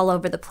kind of all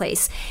over the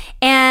place.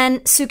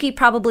 And Suki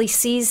probably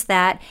sees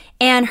that.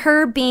 And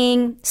her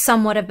being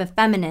somewhat of a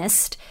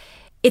feminist,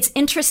 it's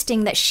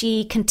interesting that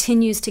she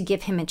continues to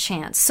give him a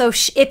chance. So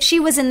if she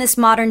was in this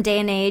modern day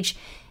and age,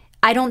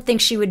 I don't think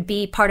she would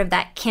be part of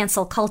that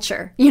cancel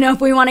culture. You know,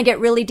 if we want to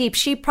get really deep,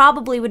 she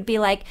probably would be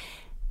like,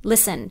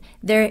 listen,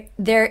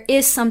 there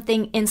is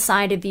something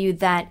inside of you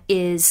that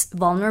is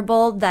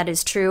vulnerable, that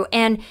is true.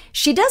 And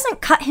she doesn't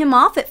cut him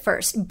off at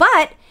first,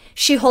 but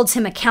she holds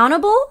him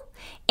accountable,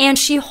 and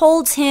she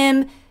holds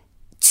him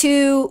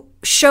to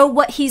show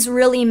what he's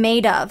really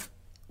made of.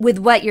 With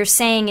what you're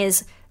saying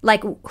is,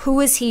 like,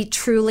 who is he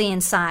truly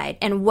inside?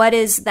 And what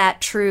is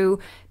that true,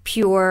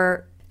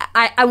 pure,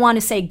 I want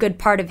to say good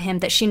part of him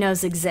that she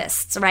knows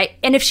exists, right?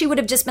 And if she would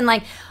have just been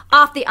like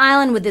off the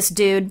island with this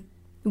dude,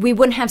 we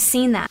wouldn't have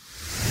seen that.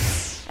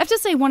 I have to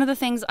say, one of the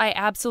things I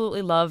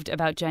absolutely loved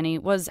about Jenny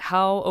was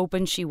how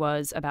open she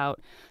was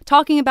about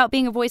talking about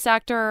being a voice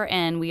actor,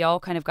 and we all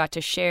kind of got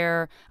to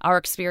share our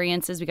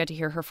experiences. We got to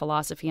hear her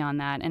philosophy on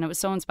that, and it was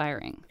so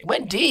inspiring. It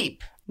went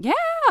deep. Yeah.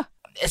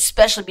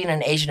 Especially being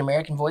an Asian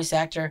American voice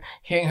actor,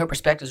 hearing her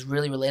perspective is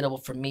really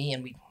relatable for me,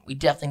 and we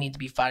definitely need to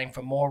be fighting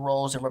for more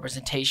roles and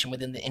representation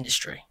within the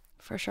industry.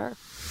 For sure.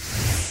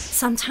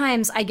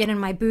 Sometimes I get in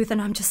my booth and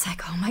I'm just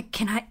like, oh my,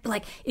 can I,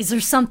 like, is there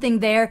something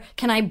there?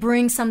 Can I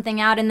bring something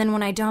out? And then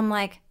when I do, I'm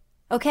like,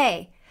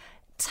 okay,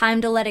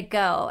 time to let it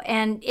go.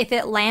 And if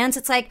it lands,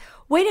 it's like,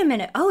 wait a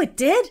minute. Oh, it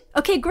did?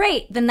 Okay,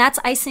 great. Then that's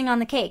icing on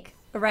the cake,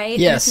 right?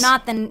 Yes. And if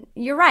not, then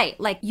you're right.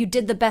 Like, you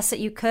did the best that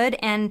you could.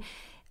 And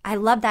I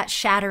love that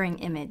shattering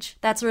image.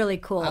 That's really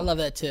cool. I love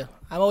that too.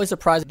 I'm always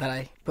surprised that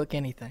I book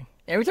anything.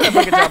 Every time I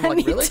book a job, I'm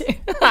like,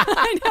 really?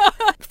 I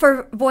know.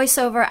 For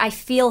voiceover, I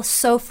feel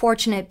so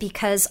fortunate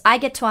because I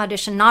get to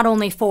audition not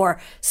only for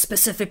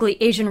specifically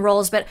Asian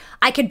roles, but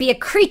I could be a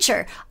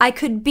creature, I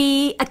could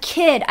be a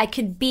kid, I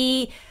could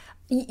be,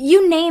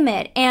 you name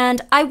it.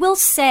 And I will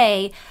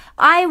say,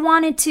 I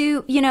wanted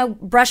to,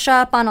 brush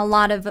up on a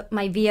lot of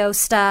my VO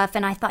stuff.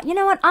 And I thought, you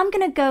know what, I'm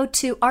going to go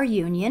to our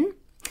union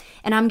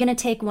and I'm going to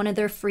take one of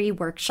their free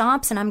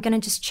workshops and I'm going to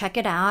just check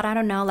it out. I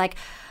don't know,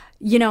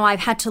 I've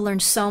had to learn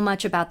so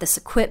much about this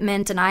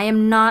equipment and I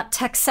am not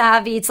tech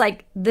savvy. It's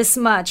like this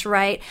much,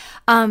 right?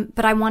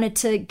 But I wanted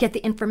to get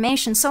the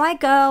information. So I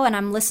go and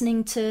I'm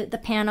listening to the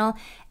panel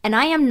and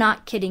I am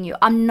not kidding you.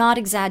 I'm not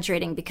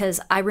exaggerating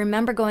because I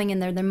remember going in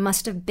there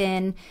must have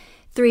been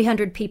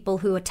 300 people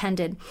who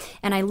attended.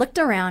 And I looked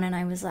around and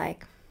I was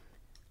like,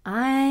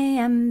 I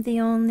am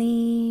the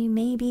only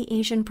maybe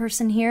Asian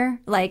person here.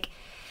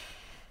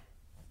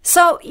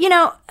 So,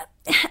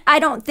 I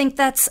don't think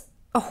that's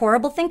a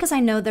horrible thing because I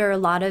know there are a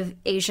lot of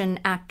Asian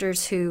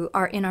actors who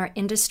are in our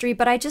industry,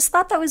 but I just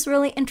thought that was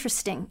really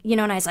interesting,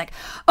 and I was like,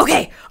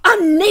 okay,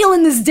 I'm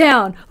nailing this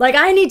down.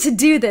 I need to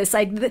do this.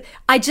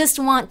 I just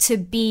want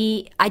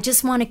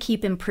to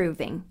keep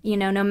improving,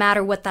 no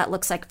matter what that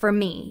looks like for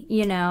me,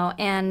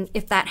 and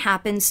if that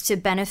happens to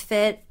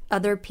benefit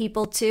other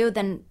people too,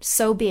 then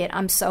so be it.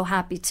 I'm so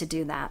happy to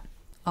do that.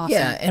 Awesome.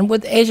 Yeah. And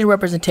with Asian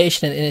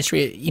representation in the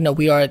industry,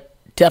 we are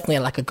definitely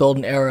in a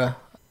golden era.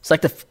 It's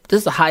this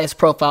is the highest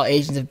profile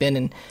Asians have been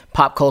in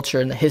pop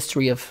culture in the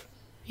history of,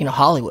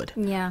 Hollywood.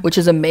 Yeah. Which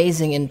is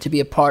amazing, and to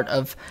be a part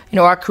of,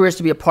 our careers,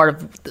 to be a part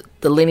of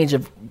the lineage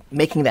of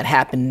making that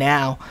happen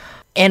now.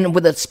 And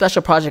with a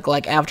special project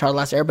like Avatar: The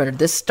Last Airbender,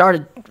 this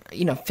started,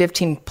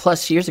 15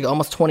 plus years ago,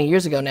 almost 20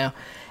 years ago now.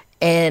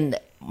 And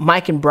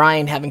Mike and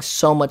Brian having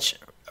so much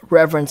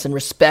reverence and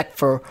respect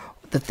for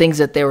the things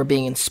that they were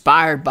being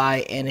inspired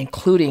by, and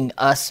including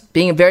us,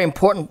 being very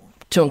important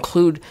to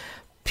include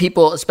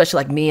people, especially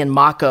like me and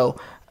Mako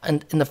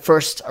in the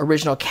first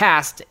original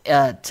cast,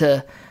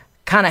 to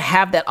kind of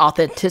have that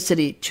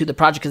authenticity to the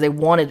project because they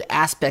wanted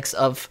aspects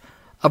of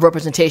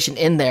representation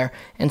in there.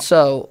 And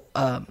so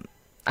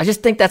I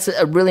just think that's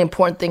a really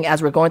important thing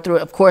as we're going through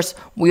it. Of course,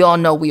 we all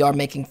know we are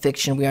making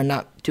fiction. We are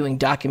not doing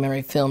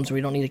documentary films.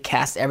 We don't need to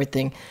cast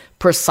everything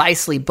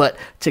precisely, but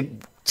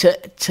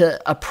to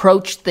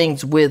approach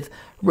things with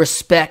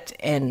respect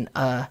and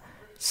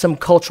some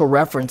cultural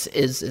reference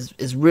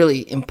is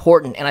really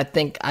important. And I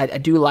think I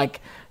do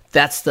like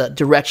that's the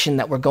direction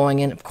that we're going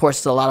in. Of course,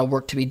 there's a lot of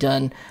work to be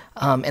done,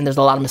 and there's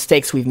a lot of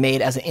mistakes we've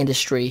made as an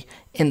industry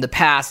in the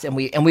past, and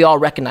we all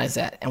recognize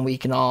that, and we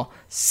can all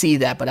see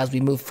that. But as we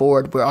move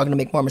forward, we're all going to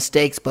make more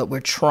mistakes, but we're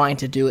trying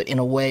to do it in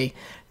a way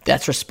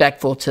that's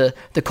respectful to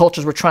the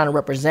cultures we're trying to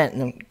represent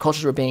and the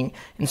cultures we're being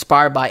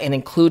inspired by, and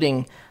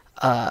including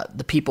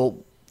the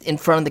people in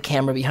front of the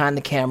camera, behind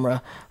the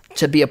camera,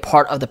 to be a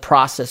part of the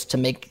process to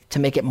make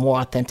it more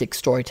authentic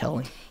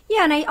storytelling.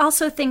 Yeah, and I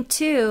also think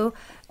too,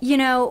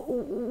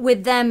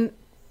 with them,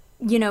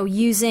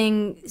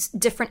 using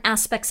different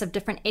aspects of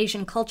different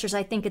Asian cultures,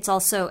 I think it's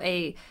also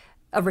a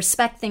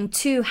respect thing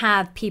to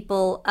have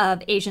people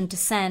of Asian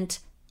descent,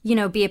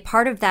 be a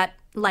part of that,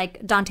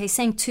 like Dante's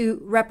saying,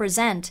 to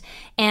represent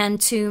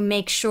and to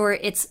make sure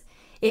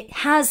it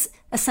has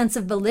a sense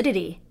of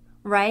validity,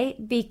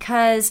 right?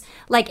 Because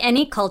like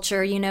any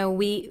culture,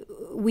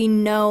 we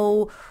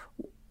know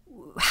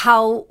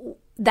how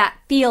that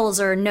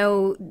feels, or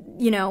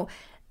know,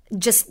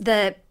 just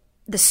the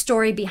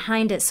story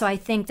behind it. So I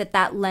think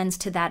that lends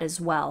to that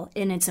as well,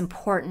 and it's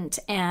important.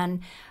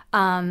 And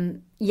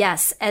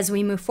yes, as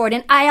we move forward.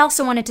 And I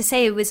also wanted to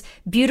say it was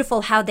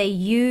beautiful how they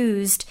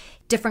used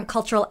different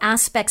cultural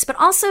aspects, but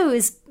also it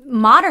was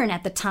modern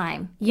at the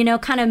time,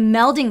 kind of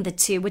melding the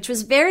two, which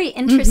was very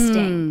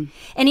interesting. Mm-hmm.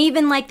 And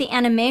even like the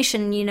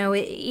animation,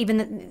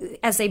 even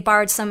as they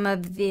borrowed some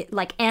of the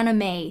like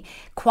anime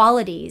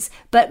qualities,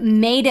 but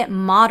made it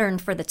modern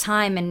for the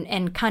time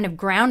and kind of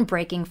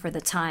groundbreaking for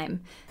the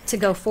time to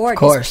go forward.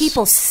 Because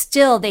people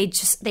still, they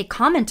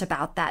comment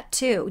about that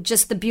too.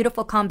 Just the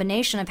beautiful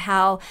combination of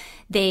how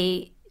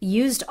they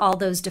used all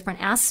those different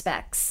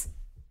aspects.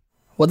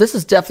 Well, this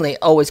is definitely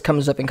always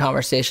comes up in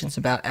conversations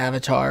about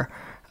Avatar.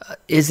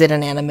 Is it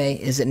an anime?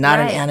 Is it not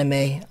an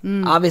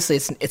anime? Obviously,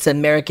 it's an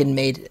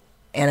American-made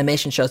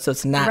animation show, so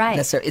it's not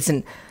necessarily.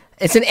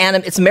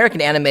 It's American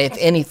anime, if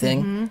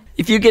anything. Mm-hmm.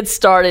 If you get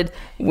started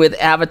with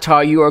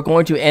Avatar, you are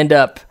going to end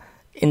up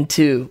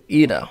into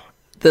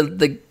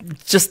the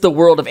just the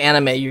world of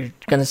anime. You're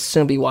going to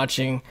soon be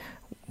watching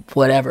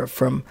whatever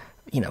from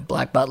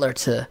Black Butler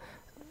to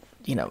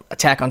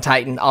Attack on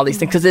Titan, all these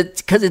things,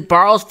 because it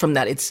borrows from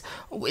that.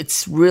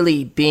 It's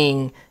really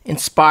being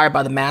inspired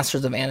by the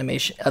masters of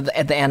animation, of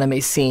the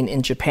anime scene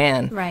in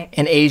Japan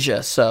and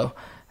Asia. So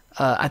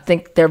I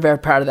think they're very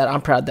proud of that.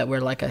 I'm proud that we're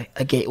like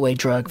a gateway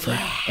drug for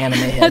anime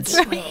heads,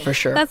 for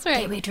sure. That's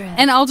right. Gateway drug.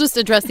 And I'll just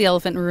address the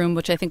elephant in the room,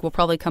 which I think will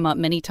probably come up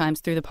many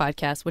times through the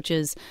podcast, which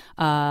is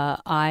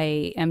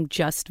I am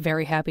just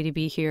very happy to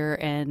be here,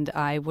 and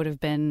I would have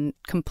been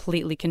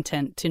completely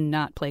content to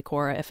not play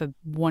Korra if a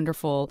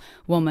wonderful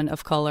woman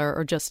of color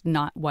or just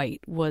not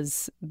white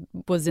was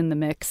in the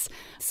mix.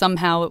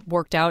 Somehow it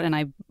worked out, and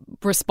I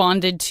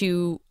responded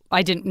to.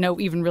 I didn't know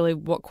even really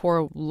what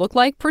Korra looked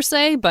like per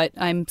se, but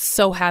I'm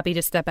so happy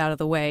to step out of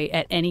the way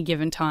at any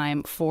given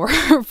time for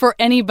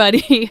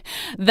anybody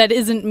that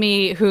isn't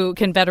me who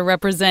can better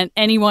represent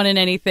anyone and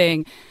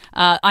anything.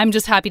 I'm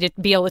just happy to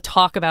be able to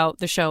talk about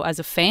the show as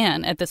a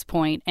fan at this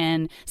point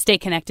and stay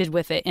connected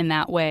with it in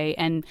that way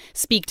and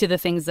speak to the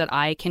things that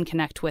I can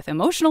connect with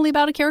emotionally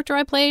about a character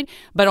I played,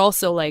 but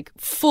also like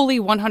fully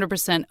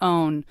 100%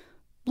 own,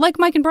 like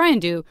Mike and Brian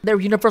do. They're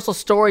universal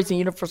stories and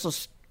universal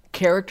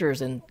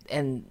characters, and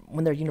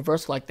when they're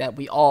universal like that,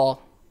 we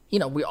all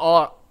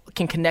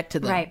can connect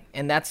to them, right?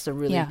 And that's the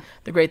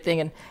great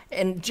thing.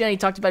 And Jenny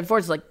talked about before.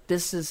 It's like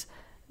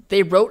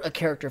they wrote a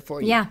character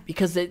for you,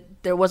 because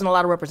there wasn't a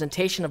lot of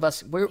representation of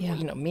us.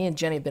 Me and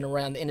Jenny have been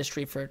around the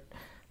industry for,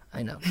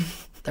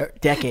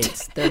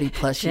 decades, 30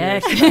 plus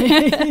years.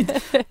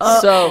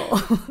 So,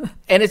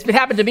 and it's been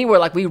happened to me where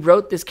like we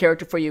wrote this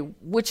character for you,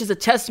 which is a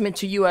testament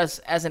to you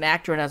as an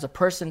actor and as a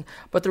person.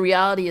 But the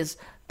reality is,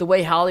 the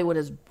way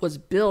Hollywood was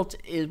built,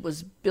 it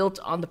was built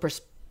on the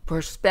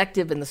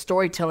perspective and the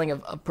storytelling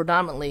of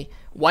predominantly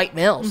white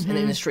males in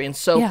the industry. And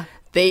so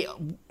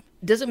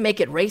doesn't make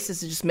it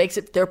racist, it just makes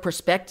it their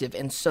perspective.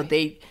 And so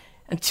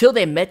until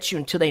they met you,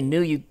 until they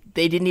knew you,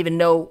 they didn't even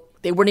know,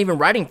 they weren't even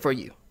writing for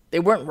you. They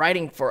weren't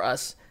writing for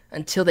us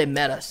until they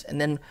met us. And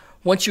then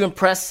once you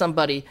impress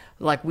somebody,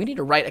 like, we need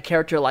to write a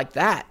character like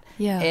that.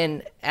 Yeah.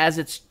 And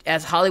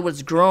as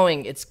Hollywood's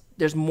growing,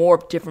 there's more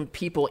different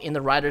people in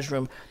the writer's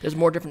room. There's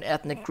more different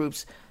ethnic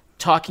groups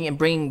talking and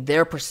bringing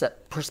their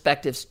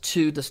perspectives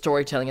to the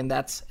storytelling, and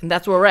that's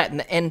where we're at.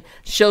 And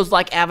shows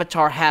like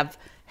Avatar have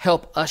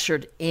helped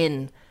ushered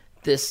in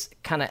this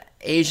kind of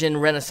Asian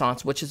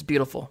renaissance, which is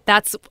beautiful.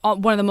 That's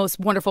one of the most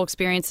wonderful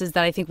experiences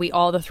that I think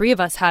the three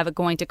of us have at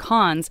going to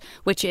cons,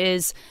 which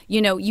is,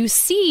 you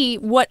see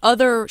what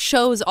other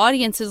shows'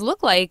 audiences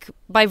look like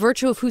by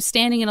virtue of who's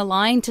standing in a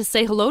line to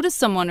say hello to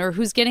someone or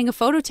who's getting a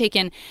photo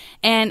taken.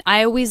 And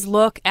I always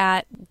look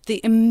at the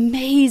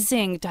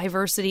amazing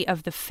diversity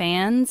of the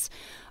fans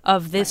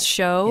of this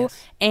show,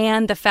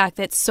 and the fact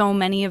that so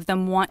many of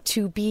them want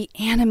to be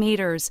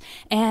animators,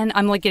 and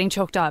I'm like getting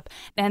choked up,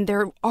 and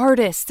they're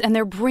artists, and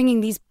they're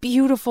bringing these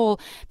beautiful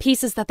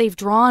pieces that they've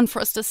drawn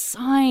for us to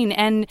sign,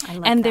 and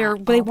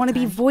they want to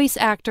be voice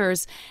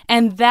actors.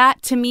 And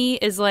that to me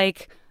is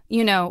like,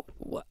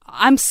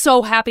 I'm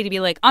so happy to be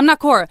like, I'm not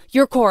Korra,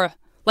 you're Korra.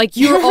 Like,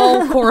 you're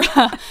all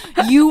Korra.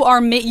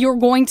 You're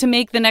going to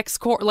make the next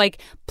Korra.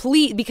 Like,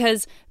 please,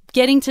 because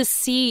getting to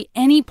see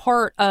any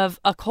part of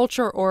a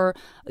culture or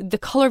the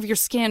color of your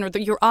skin or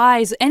your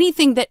eyes,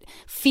 anything that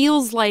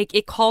feels like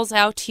it calls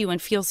out to you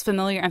and feels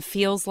familiar and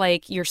feels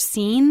like you're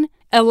seen,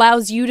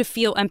 allows you to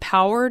feel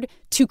empowered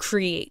to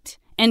create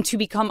and to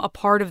become a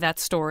part of that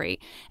story.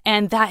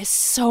 And that is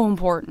so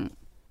important.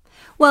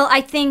 Well,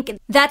 I think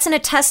that's a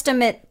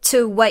testament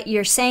to what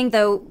you're saying,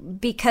 though,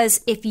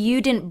 because if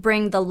you didn't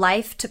bring the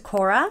life to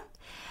Korra,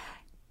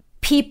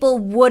 people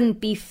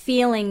wouldn't be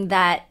feeling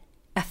that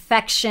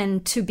affection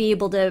to be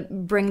able to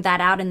bring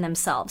that out in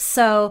themselves.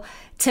 So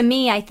to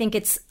me, I think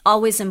it's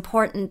always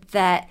important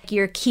that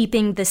you're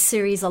keeping the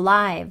series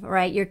alive,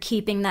 right? You're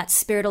keeping that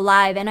spirit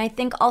alive. And I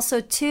think also,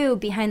 too,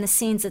 behind the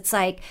scenes, it's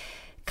like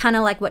kind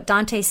of like what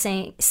Dante's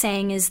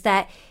saying is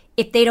that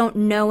if they don't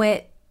know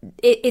it,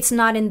 it's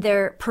not in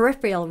their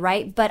peripheral,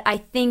 right? But I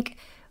think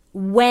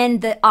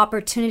when the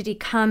opportunity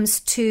comes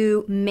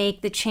to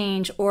make the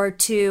change or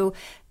to,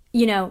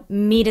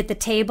 meet at the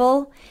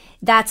table,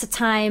 that's a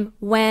time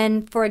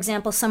when, for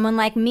example, someone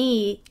like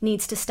me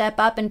needs to step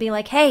up and be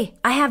like, hey,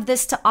 I have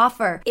this to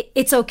offer.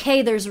 It's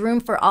okay. There's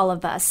room for all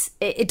of us.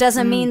 It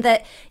doesn't mean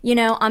that,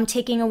 I'm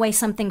taking away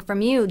something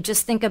from you.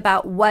 Just think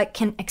about what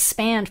can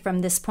expand from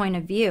this point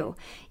of view,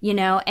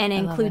 and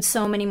include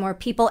so many more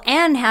people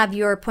and have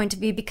your point of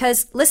view.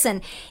 Because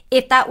listen,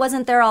 if that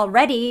wasn't there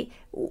already,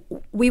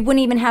 we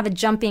wouldn't even have a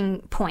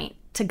jumping point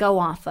to go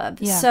off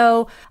of. Yeah.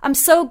 So I'm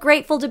so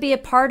grateful to be a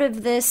part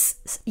of this,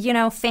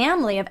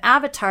 family of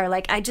Avatar.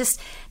 Like,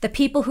 the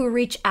people who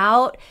reach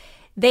out,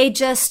 they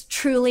just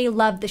truly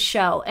love the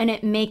show, and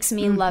it makes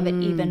me love it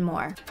even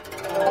more.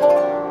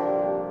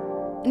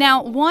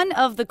 Now, one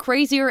of the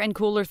crazier and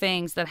cooler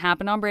things that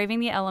happened on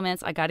Braving the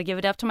Elements, I got to give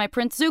it up to my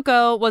Prince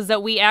Zuko, was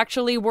that we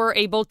actually were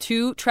able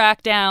to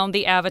track down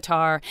the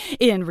Avatar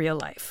in real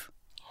life.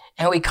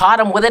 And we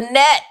caught him with a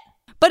net.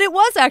 But it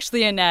was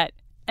actually a net.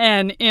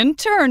 An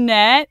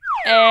internet,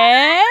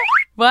 eh?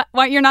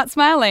 What? You're not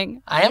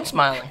smiling? I am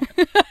smiling.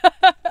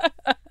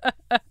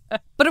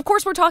 But of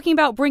course, we're talking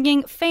about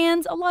bringing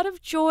fans a lot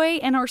of joy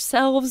and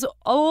ourselves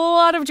a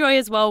lot of joy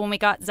as well when we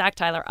got Zach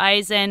Tyler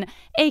Eisen,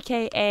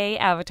 a.k.a.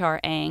 Avatar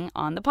Aang,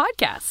 on the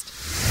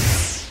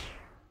podcast.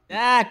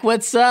 Zach,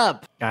 what's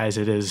up? Guys,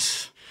 it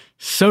is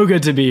so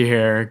good to be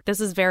here. This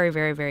is very,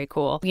 very, very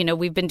cool. You know,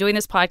 we've been doing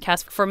this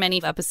podcast for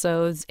many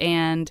episodes,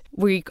 and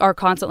we are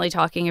constantly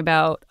talking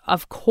about,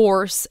 of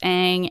course,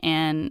 Aang,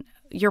 and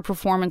your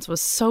performance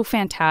was so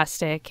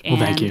fantastic. And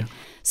well, thank you.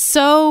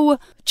 So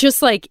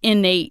just like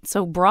innate.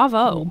 So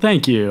bravo. Well,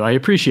 thank you. I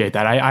appreciate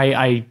that.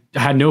 I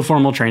had no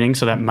formal training,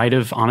 so that might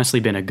have honestly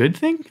been a good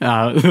thing.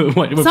 From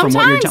what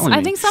you're telling me.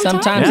 I think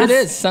sometimes it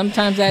is.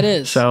 Sometimes that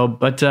is. So,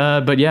 but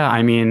yeah,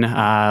 I mean,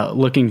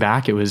 looking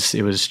back, it was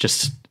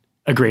just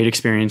a great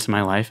experience in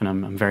my life, and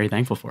I'm very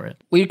thankful for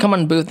it. We come on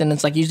the booth, and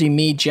it's like usually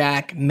me,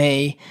 Jack,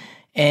 May,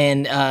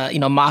 and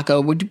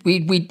Mako.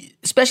 We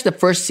especially the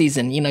first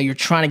season, you're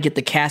trying to get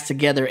the cast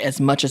together as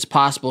much as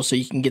possible so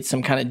you can get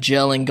some kind of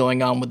gelling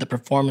going on with the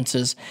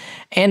performances.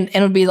 And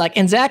it would be like,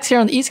 and Zach's here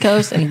on the East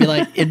Coast, and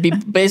it'd be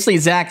basically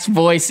Zach's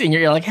voice, and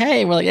you're like,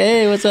 hey, we're like,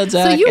 hey, what's up,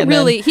 Zach? So he was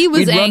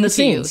Aang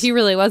to you. He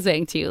really was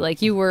Aang to you.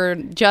 Like you were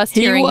just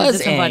hearing his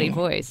disembodied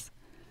voice.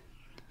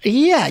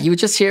 Yeah, you would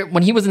just hear,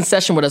 when he was in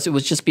session with us, it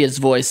would just be his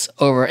voice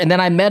over. And then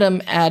I met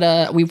him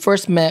we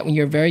first met when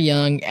you were very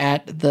young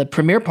at the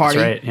premiere party.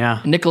 That's right,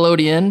 yeah.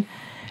 Nickelodeon,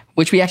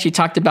 which we actually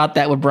talked about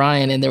that with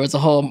Brian, and there was a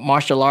whole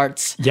martial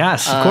arts.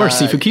 Yes, of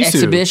course, Sifu Kisu.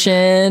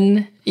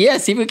 Exhibition. Yeah,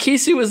 Sifu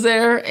Kisu was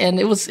there, and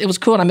it was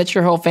cool. And I met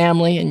your whole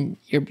family, and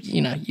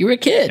you were a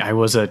kid. I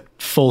was a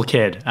full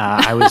kid.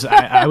 I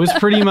was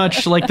pretty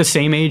much like the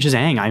same age as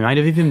Aang. I might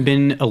have even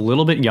been a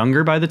little bit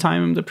younger by the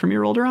time the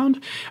premiere rolled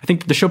around. I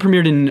think the show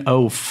premiered in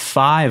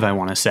 2005, I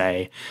want to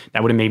say.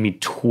 That would have made me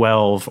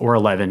 12 or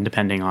 11,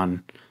 depending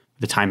on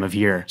the time of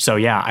year. So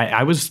yeah,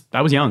 I was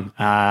young.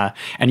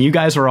 And you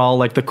guys were all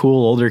like the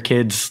cool older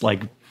kids,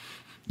 like,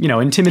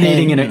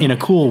 intimidating in a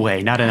cool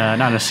way, not in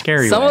a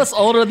scary way. Some of us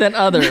older than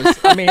others.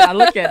 I mean, I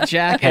look at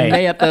Jack and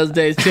May at those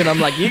days too, and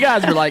I'm like, you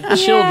guys were like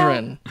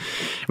children.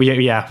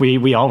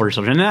 We all were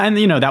children, and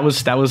that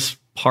was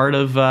part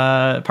of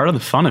the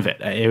fun of it.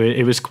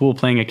 It was cool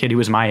playing a kid who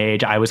was my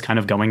age. I was kind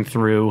of going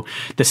through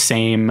the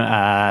same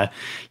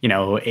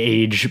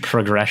age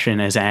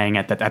progression as Aang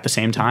at the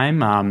same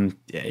time.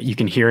 You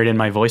can hear it in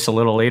my voice a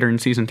little later in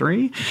season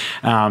 3.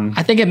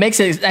 I think that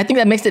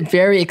makes it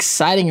very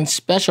exciting and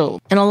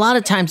special. And a lot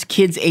of times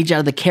kids age out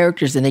of the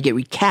characters and they get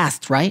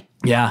recast, right?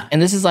 Yeah.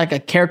 And this is like a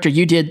character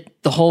you did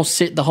the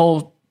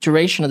whole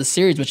duration of the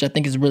series, which I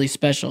think is really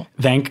special.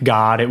 Thank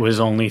God it was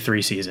only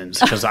 3 seasons,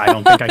 because I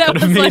don't think I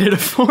could have made it a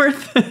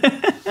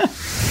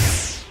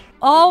 4th.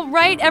 All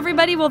right,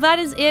 everybody. Well, that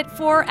is it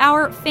for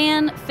our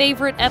fan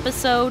favorite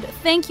episode.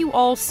 Thank you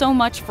all so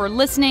much for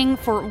listening,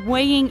 for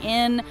weighing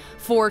in,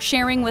 for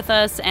sharing with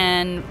us,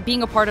 and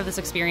being a part of this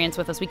experience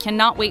with us. We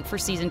cannot wait for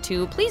season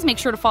 2. Please make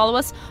sure to follow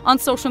us on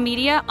social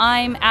media.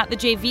 I'm at the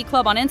JV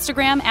Club on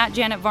Instagram, at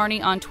Janet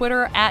Varney on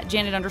Twitter, at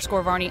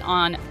Janet_Varney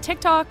on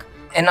TikTok.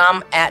 And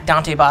I'm at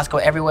Dante Bosco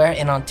everywhere,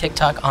 and on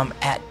TikTok, I'm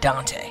at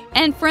Dante.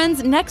 And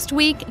friends, next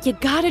week, you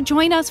gotta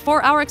join us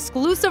for our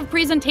exclusive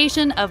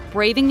presentation of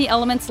Braving the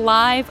Elements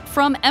live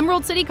from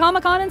Emerald City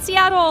Comic Con in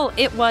Seattle.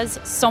 It was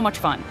so much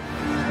fun.